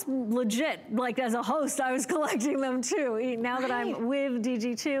that was legit. Like as a host, I was collecting them too. Now that I'm with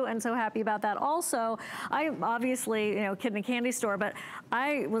DG2, and so happy about that. Also, I obviously, you know, kid in a candy store, but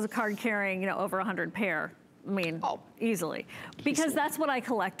I was a card carrying, you know, over 100 pair. I mean, easily. Because that's what I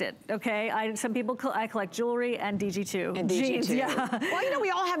collected, okay? I collect jewelry and DG2. And DG2. Jeans, yeah. Well, you know,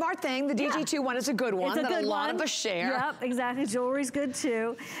 we all have our thing. The DG2 one is a good one that a lot of us share. Yep, exactly. Jewelry's good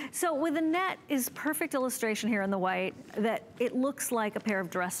too. So with the net is perfect illustration here in the white that it looks like a pair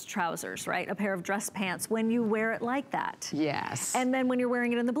of dress trousers, right? A pair of dress pants when you wear it like that. Yes. And then when you're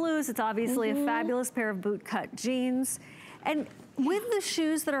wearing it in the blues, it's obviously a fabulous pair of boot cut jeans. And with the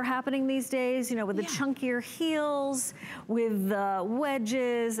shoes that are happening these days, you know, with the chunkier heels, with the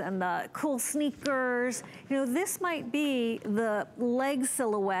wedges and the cool sneakers, you know, this might be the leg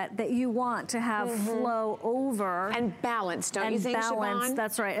silhouette that you want to have flow over. And balance, don't you think, Siobhan?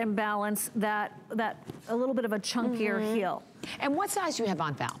 That's right, and balance that a little bit of a chunkier heel. And what size do you have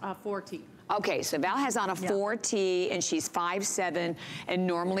on, Val? 14. Okay, so Val has on a 4T, and she's 5'7", and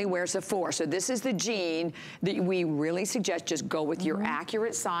normally wears a 4. So this is the jean that we really suggest just go with your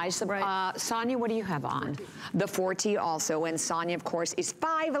accurate size. Sonia, what do you have on? The 4T also, and Sonia, of course, is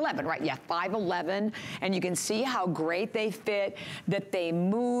 5'11", right? Yeah, 5'11", and you can see how great they fit, that they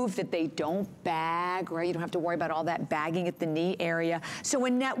move, that they don't bag, right? You don't have to worry about all that bagging at the knee area. So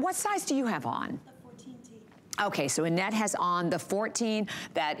Annette, what size do you have on? Okay, so Annette has on the 14.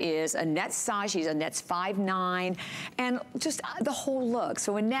 That is Annette's size. Annette's 5'9", and just the whole look.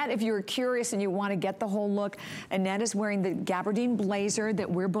 So Annette, if you're curious and you want to get the whole look, Annette is wearing the gabardine blazer that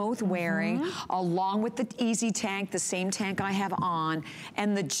we're both wearing, along with the easy tank, the same tank I have on,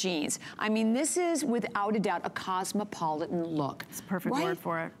 and the jeans. I mean, this is without a doubt a cosmopolitan look. It's a perfect word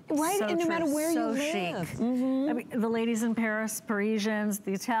for it. Right, so and no matter where you live. Chic. I mean, the ladies in Paris, Parisians,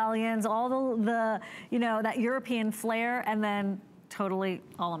 the Italians, all the you know, that European flair, and then totally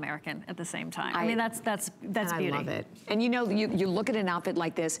all American at the same time. I mean, that's beauty. I love it. And you know, you look at an outfit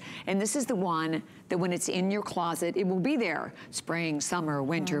like this, and this is the one that when it's in your closet, it will be there. Spring, summer,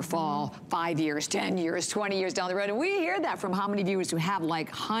 winter, fall, 5 years, 10 years, 20 years down the road. And we hear that from how many viewers who have like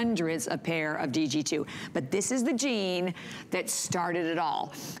hundreds a pair of DG2. But this is the jean that started it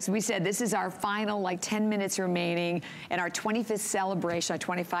all. So we said this is our final like 10 minutes remaining in our 25th celebration, our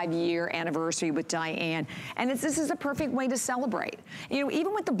 25-year anniversary with Diane. And this is a perfect way to celebrate. You know,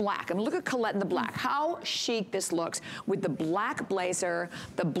 even with the black, I mean, look at Colette in the black, how chic this looks with the black blazer,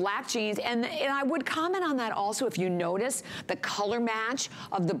 the black jeans, and I would comment on that also if you notice the color match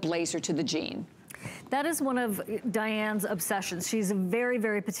of the blazer to the jean. That is one of Diane's obsessions. She's very,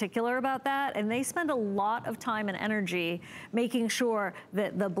 very particular about that, and they spend a lot of time and energy making sure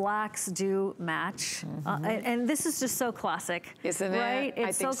that the blacks do match. And this is just so classic. Isn't it? Right?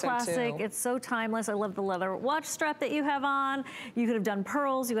 It's so classic. It's so timeless. I love the leather watch strap that you have on. You could have done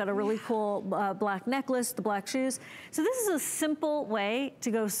pearls. You got a really cool black necklace, the black shoes. So this is a simple way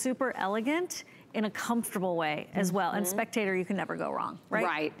to go super elegant in a comfortable way as well. And spectator, you can never go wrong, right?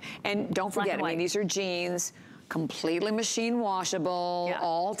 Right. And don't forget, I mean, these are jeans, completely machine washable,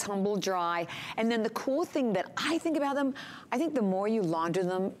 all tumble dry. And then the cool thing that I think about them, I think the more you launder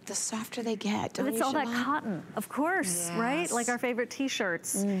them, the softer they get. It's all that cotton, of course, right? Like our favorite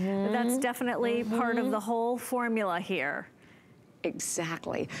t-shirts. That's definitely part of the whole formula here.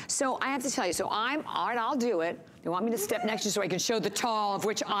 Exactly. So I have to tell you, so all right, I'll do it. You want me to step next to you so I can show the tall, of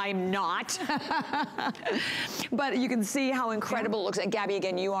which I'm not. But you can see how incredible it looks. And Gabby,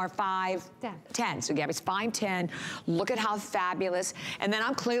 again, you are 5'10". So Gabby's 5'10". Look at how fabulous. And then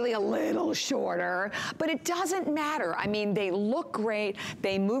I'm clearly a little shorter, but it doesn't matter. I mean, they look great,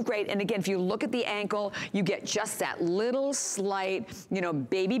 they move great. And again, if you look at the ankle, you get just that little slight, you know,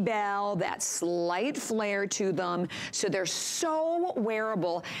 baby bell, that slight flare to them. So they're so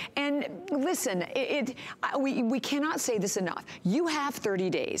wearable. And listen, we cannot say this enough. You have 30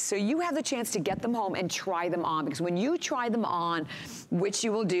 days, so you have the chance to get them home and try them on, because when you try them on, which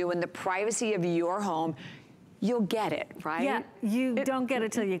you will do in the privacy of your home, you'll get it, right? Yeah, you don't get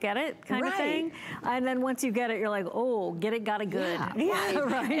it till you get it, kind of thing. And then once you get it, you're like, oh, get it, got it good. Yeah,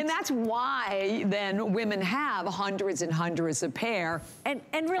 right. And that's why then women have hundreds and hundreds of pair. And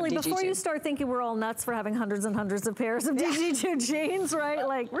really, before you start thinking we're all nuts for having hundreds and hundreds of pairs of DG2 jeans, right?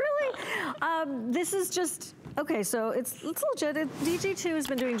 Like, really? This is just, okay, so it's legit. DG2 has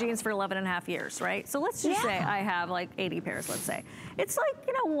been doing jeans for 11.5 years, right? So let's just say I have like 80 pairs, let's say. It's like,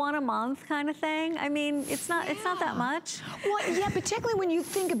 you know, one a month kind of thing. I mean, it's not that much. Well, yeah, particularly when you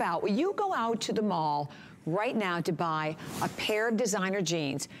think about, when you go out to the mall right now to buy a pair of designer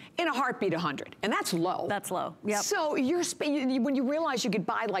jeans, in a heartbeat 100, and that's low. That's low, yep. So when you realize you could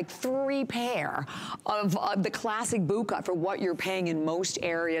buy like 3 pair of the classic boot cut for what you're paying in most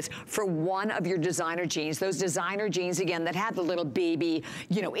areas for one of your designer jeans, those designer jeans again that have the little baby,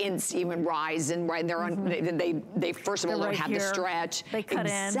 you know, inseam and rise and right, they're on, they first of all don't have the stretch. They cut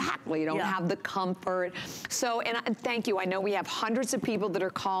in. Exactly, you don't have the comfort. So, and thank you, I know we have hundreds of people that are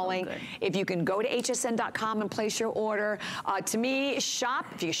calling. If you can go to hsn.com and place your order. To me,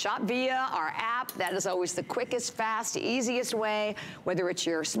 if you shop via our app, that is always the quickest, fast, easiest way, whether it's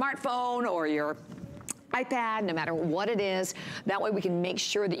your smartphone or your iPad, no matter what it is. That way we can make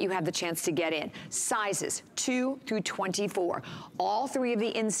sure that you have the chance to get in. Sizes 2 through 24. All 3 of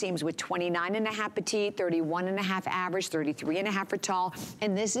the inseams with 29.5 petite, 31.5 average, 33.5 for tall.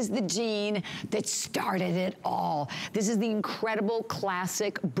 And this is the jean that started it all. This is the incredible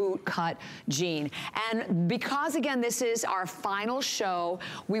classic boot cut jean. And because again, this is our final show,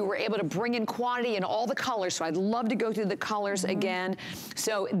 we were able to bring in quantity in all the colors. So I'd love to go through the colors again.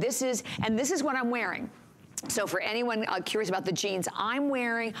 So this is what I'm wearing. So for anyone curious about the jeans I'm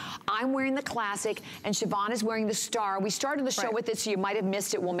wearing the classic, and Siobhan is wearing the star. We started the show with it, so you might have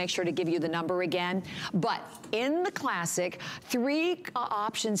missed it. We'll make sure to give you the number again. But in the classic, 3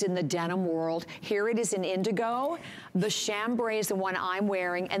 options in the denim world. Here it is in indigo. The chambray is the one I'm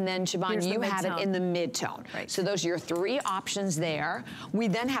wearing, and then Siobhan, you have it in the mid-tone. So those are your 3 options there. We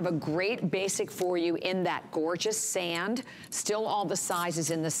then have a great basic for you in that gorgeous sand. Still all the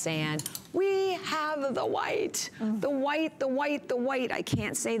sizes in the sand. We have the white, the white, the white, the white. I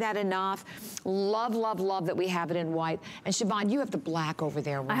can't say that enough. Love, love, love that we have it in white. And Siobhan, you have the black over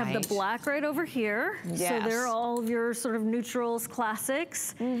there, right? I have the black right over here. Yes. So they're all of your sort of neutrals,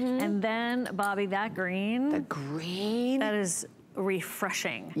 classics. And then, Bobby, that green. The green. That is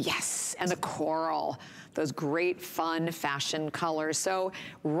refreshing. Yes, and the coral. Those great, fun fashion colors. So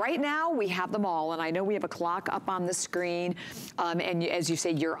right now we have them all, and I know we have a clock up on the screen. And as you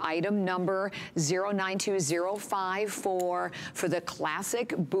say, your item number 092054 for the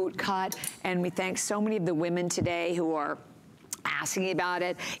classic boot cut. And we thank so many of the women today who are asking about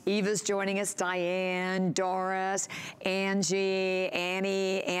it. Eva's joining us, Diane, Doris, Angie,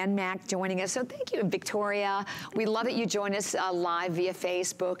 Annie, Ann Mac joining us. So thank you, Victoria. We love that you join us live via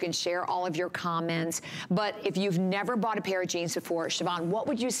Facebook and share all of your comments. But if you've never bought a pair of jeans before, Siobhan, what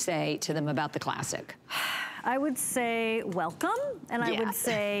would you say to them about the classic? I would say welcome, and I would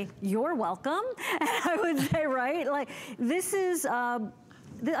say you're welcome, and I would say, right, like this is,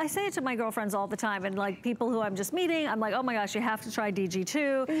 I say it to my girlfriends all the time, and like people who I'm just meeting, I'm like, oh my gosh, you have to try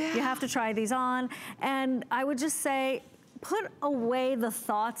DG2, you have to try these on, and I would just say, put away the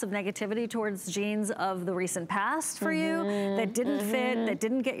thoughts of negativity towards jeans of the recent past for you that didn't fit, that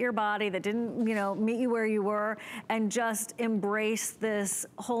didn't get your body, that didn't, you know, meet you where you were, and just embrace this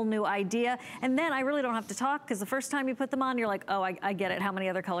whole new idea. And then I really don't have to talk, because the first time you put them on, you're like, oh, I get it. How many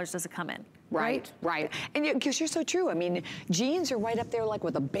other colors does it come in? Right. And because you're so true. I mean, jeans are right up there like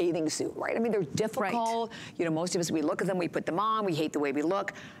with a bathing suit, right? I mean, they're difficult. You know, most of us, we look at them, we put them on, we hate the way we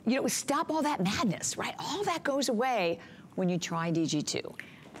look. You know, stop all that madness, right? All that goes away when you try DG2.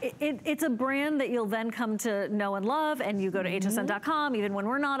 It's a brand that you'll then come to know and love, and you go to hsn.com even when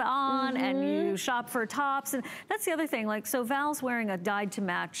we're not on, and you shop for tops. And that's the other thing, like, so Val's wearing a dyed to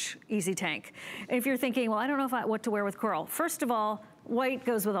match Easy Tank. If you're thinking, well, I don't know what to wear with coral. First of all, white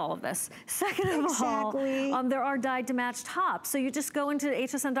goes with all of this. Second of all, there are dyed to match tops. So you just go into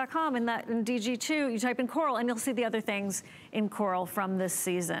hsn.com and in DG2, you type in coral, and you'll see the other things in coral from this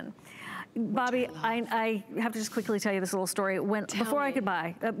season. Bobby, I have to just quickly tell you this little story. Before I could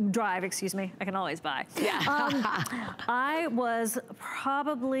drive, excuse me, I can always buy. I was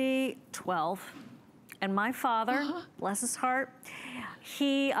probably 12, and my father, bless his heart,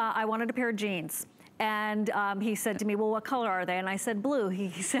 I wanted a pair of jeans. And he said to me, well, what color are they? And I said, blue. He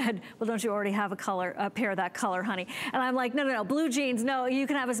said, well, don't you already have a pair of that color, honey? And I'm like, no, blue jeans, no, you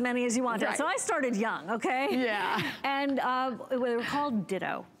can have as many as you want. So I started young, okay? Yeah. And they were called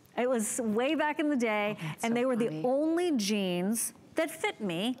Ditto. It was way back in the day, and they were the only jeans that fit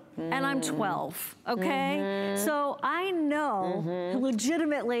me, and I'm 12, okay? So I know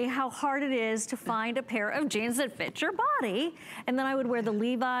legitimately how hard it is to find a pair of jeans that fit your body. And then I would wear the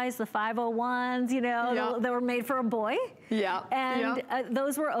Levi's, the 501s, you know, that were made for a boy. And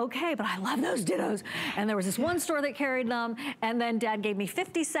those were okay, but I love those Dittos. And there was this one store that carried them, and then Dad gave me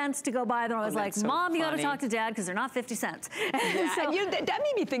 50 cents to go buy them. I was like, Mom, you gotta talk to Dad, because they're not 50 cents. So, you know, that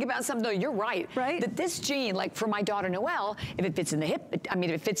made me think about something, though. You're right. That this jean, like for my daughter Noelle, if it fits in the hip, if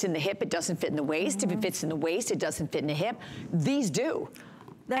it fits in the hip, it doesn't fit in the waist. If it fits in the waist, it doesn't fit in the hip. These do.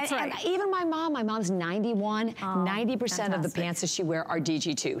 That's right. And even my mom's 91, 90% of the pants that she wears are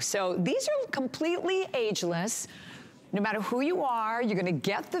DG2. So these are completely ageless. No matter who you are, you're gonna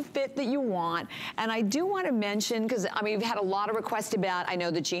get the fit that you want. And I do wanna mention, because I mean, we've had a lot of requests about, I know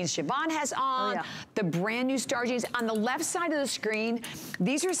the jeans Siobhan has on, the brand new Star jeans. On the left side of the screen,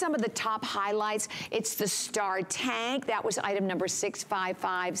 these are some of the top highlights. It's the Star Tank. That was item number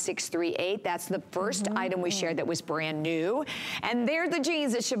 655638. That's the first item we shared that was brand new. And they're the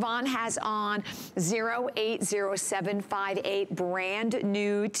jeans that Siobhan has on, 080758, brand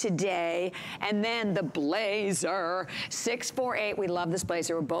new today. And then the blazer, 648, we love this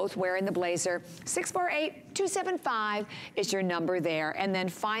blazer. We're both wearing the blazer. 648-275 is your number there. And then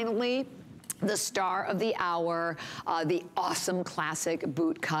finally, the star of the hour, the awesome classic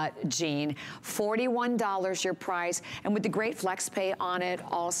boot cut jean. $41 your price, and with the great flex pay on it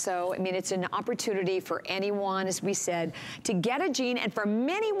also. I mean, it's an opportunity for anyone, as we said, to get a jean, and for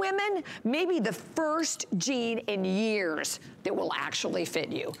many women, maybe the first jean in years that will actually fit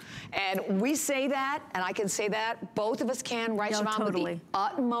you. And we say that, and I can say that, both of us can, right, Siobhan, totally. with the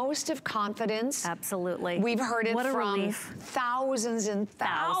utmost of confidence. Absolutely. We've heard it What a from relief. thousands and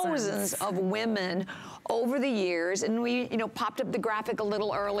thousands of women over the years, and we, you know, popped up the graphic a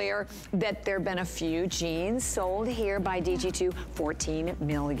little earlier that there have been a few jeans sold here by DG2, 14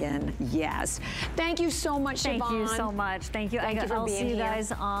 million, yes. Thank you so much, Siobhan. Thank you so much. Thank you. I'll see you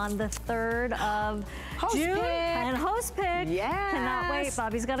guys on the 3rd of June. And Host Pick. Yes. Cannot wait.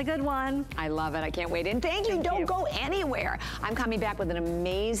 Bobby's got a good one. I love it. I can't wait. And thank you. Don't go anywhere. I'm coming back with an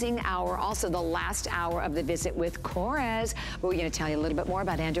amazing hour, also the last hour of the visit with Korres, where we're going to tell you a little bit more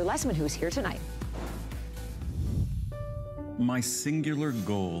about Andrew Lessman, who's here tonight. My singular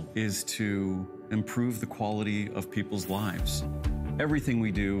goal is to improve the quality of people's lives. Everything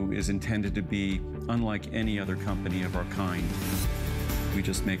we do is intended to be unlike any other company of our kind. We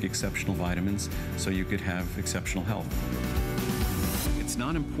just make exceptional vitamins so you could have exceptional health. It's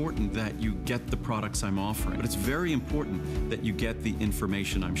not important that you get the products I'm offering, but it's very important that you get the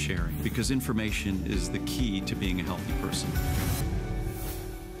information I'm sharing, because information is the key to being a healthy person.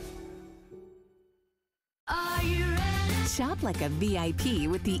 Shop like a VIP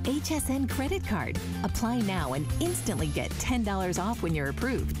with the HSN credit card. Apply now and instantly get $10 off when you're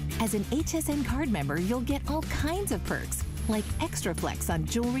approved. As an HSN card member, you'll get all kinds of perks, like extra flex on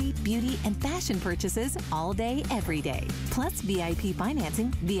jewelry, beauty, and fashion purchases all day, every day. Plus VIP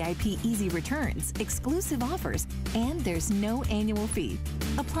financing, VIP easy returns, exclusive offers, and there's no annual fee.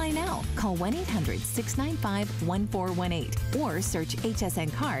 Apply now. Call 1-800-695-1418 or search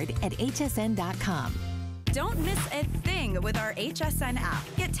HSN card at hsn.com. Don't miss a thing with our HSN app.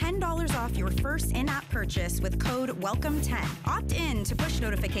 Get $10 off your first in-app purchase with code WELCOME10. Opt in to push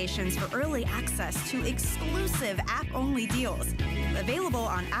notifications for early access to exclusive app-only deals. Available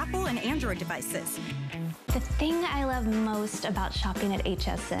on Apple and Android devices. The thing I love most about shopping at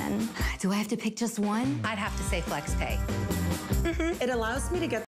HSN. Do I have to pick just one? I'd have to say FlexPay. It allows me to get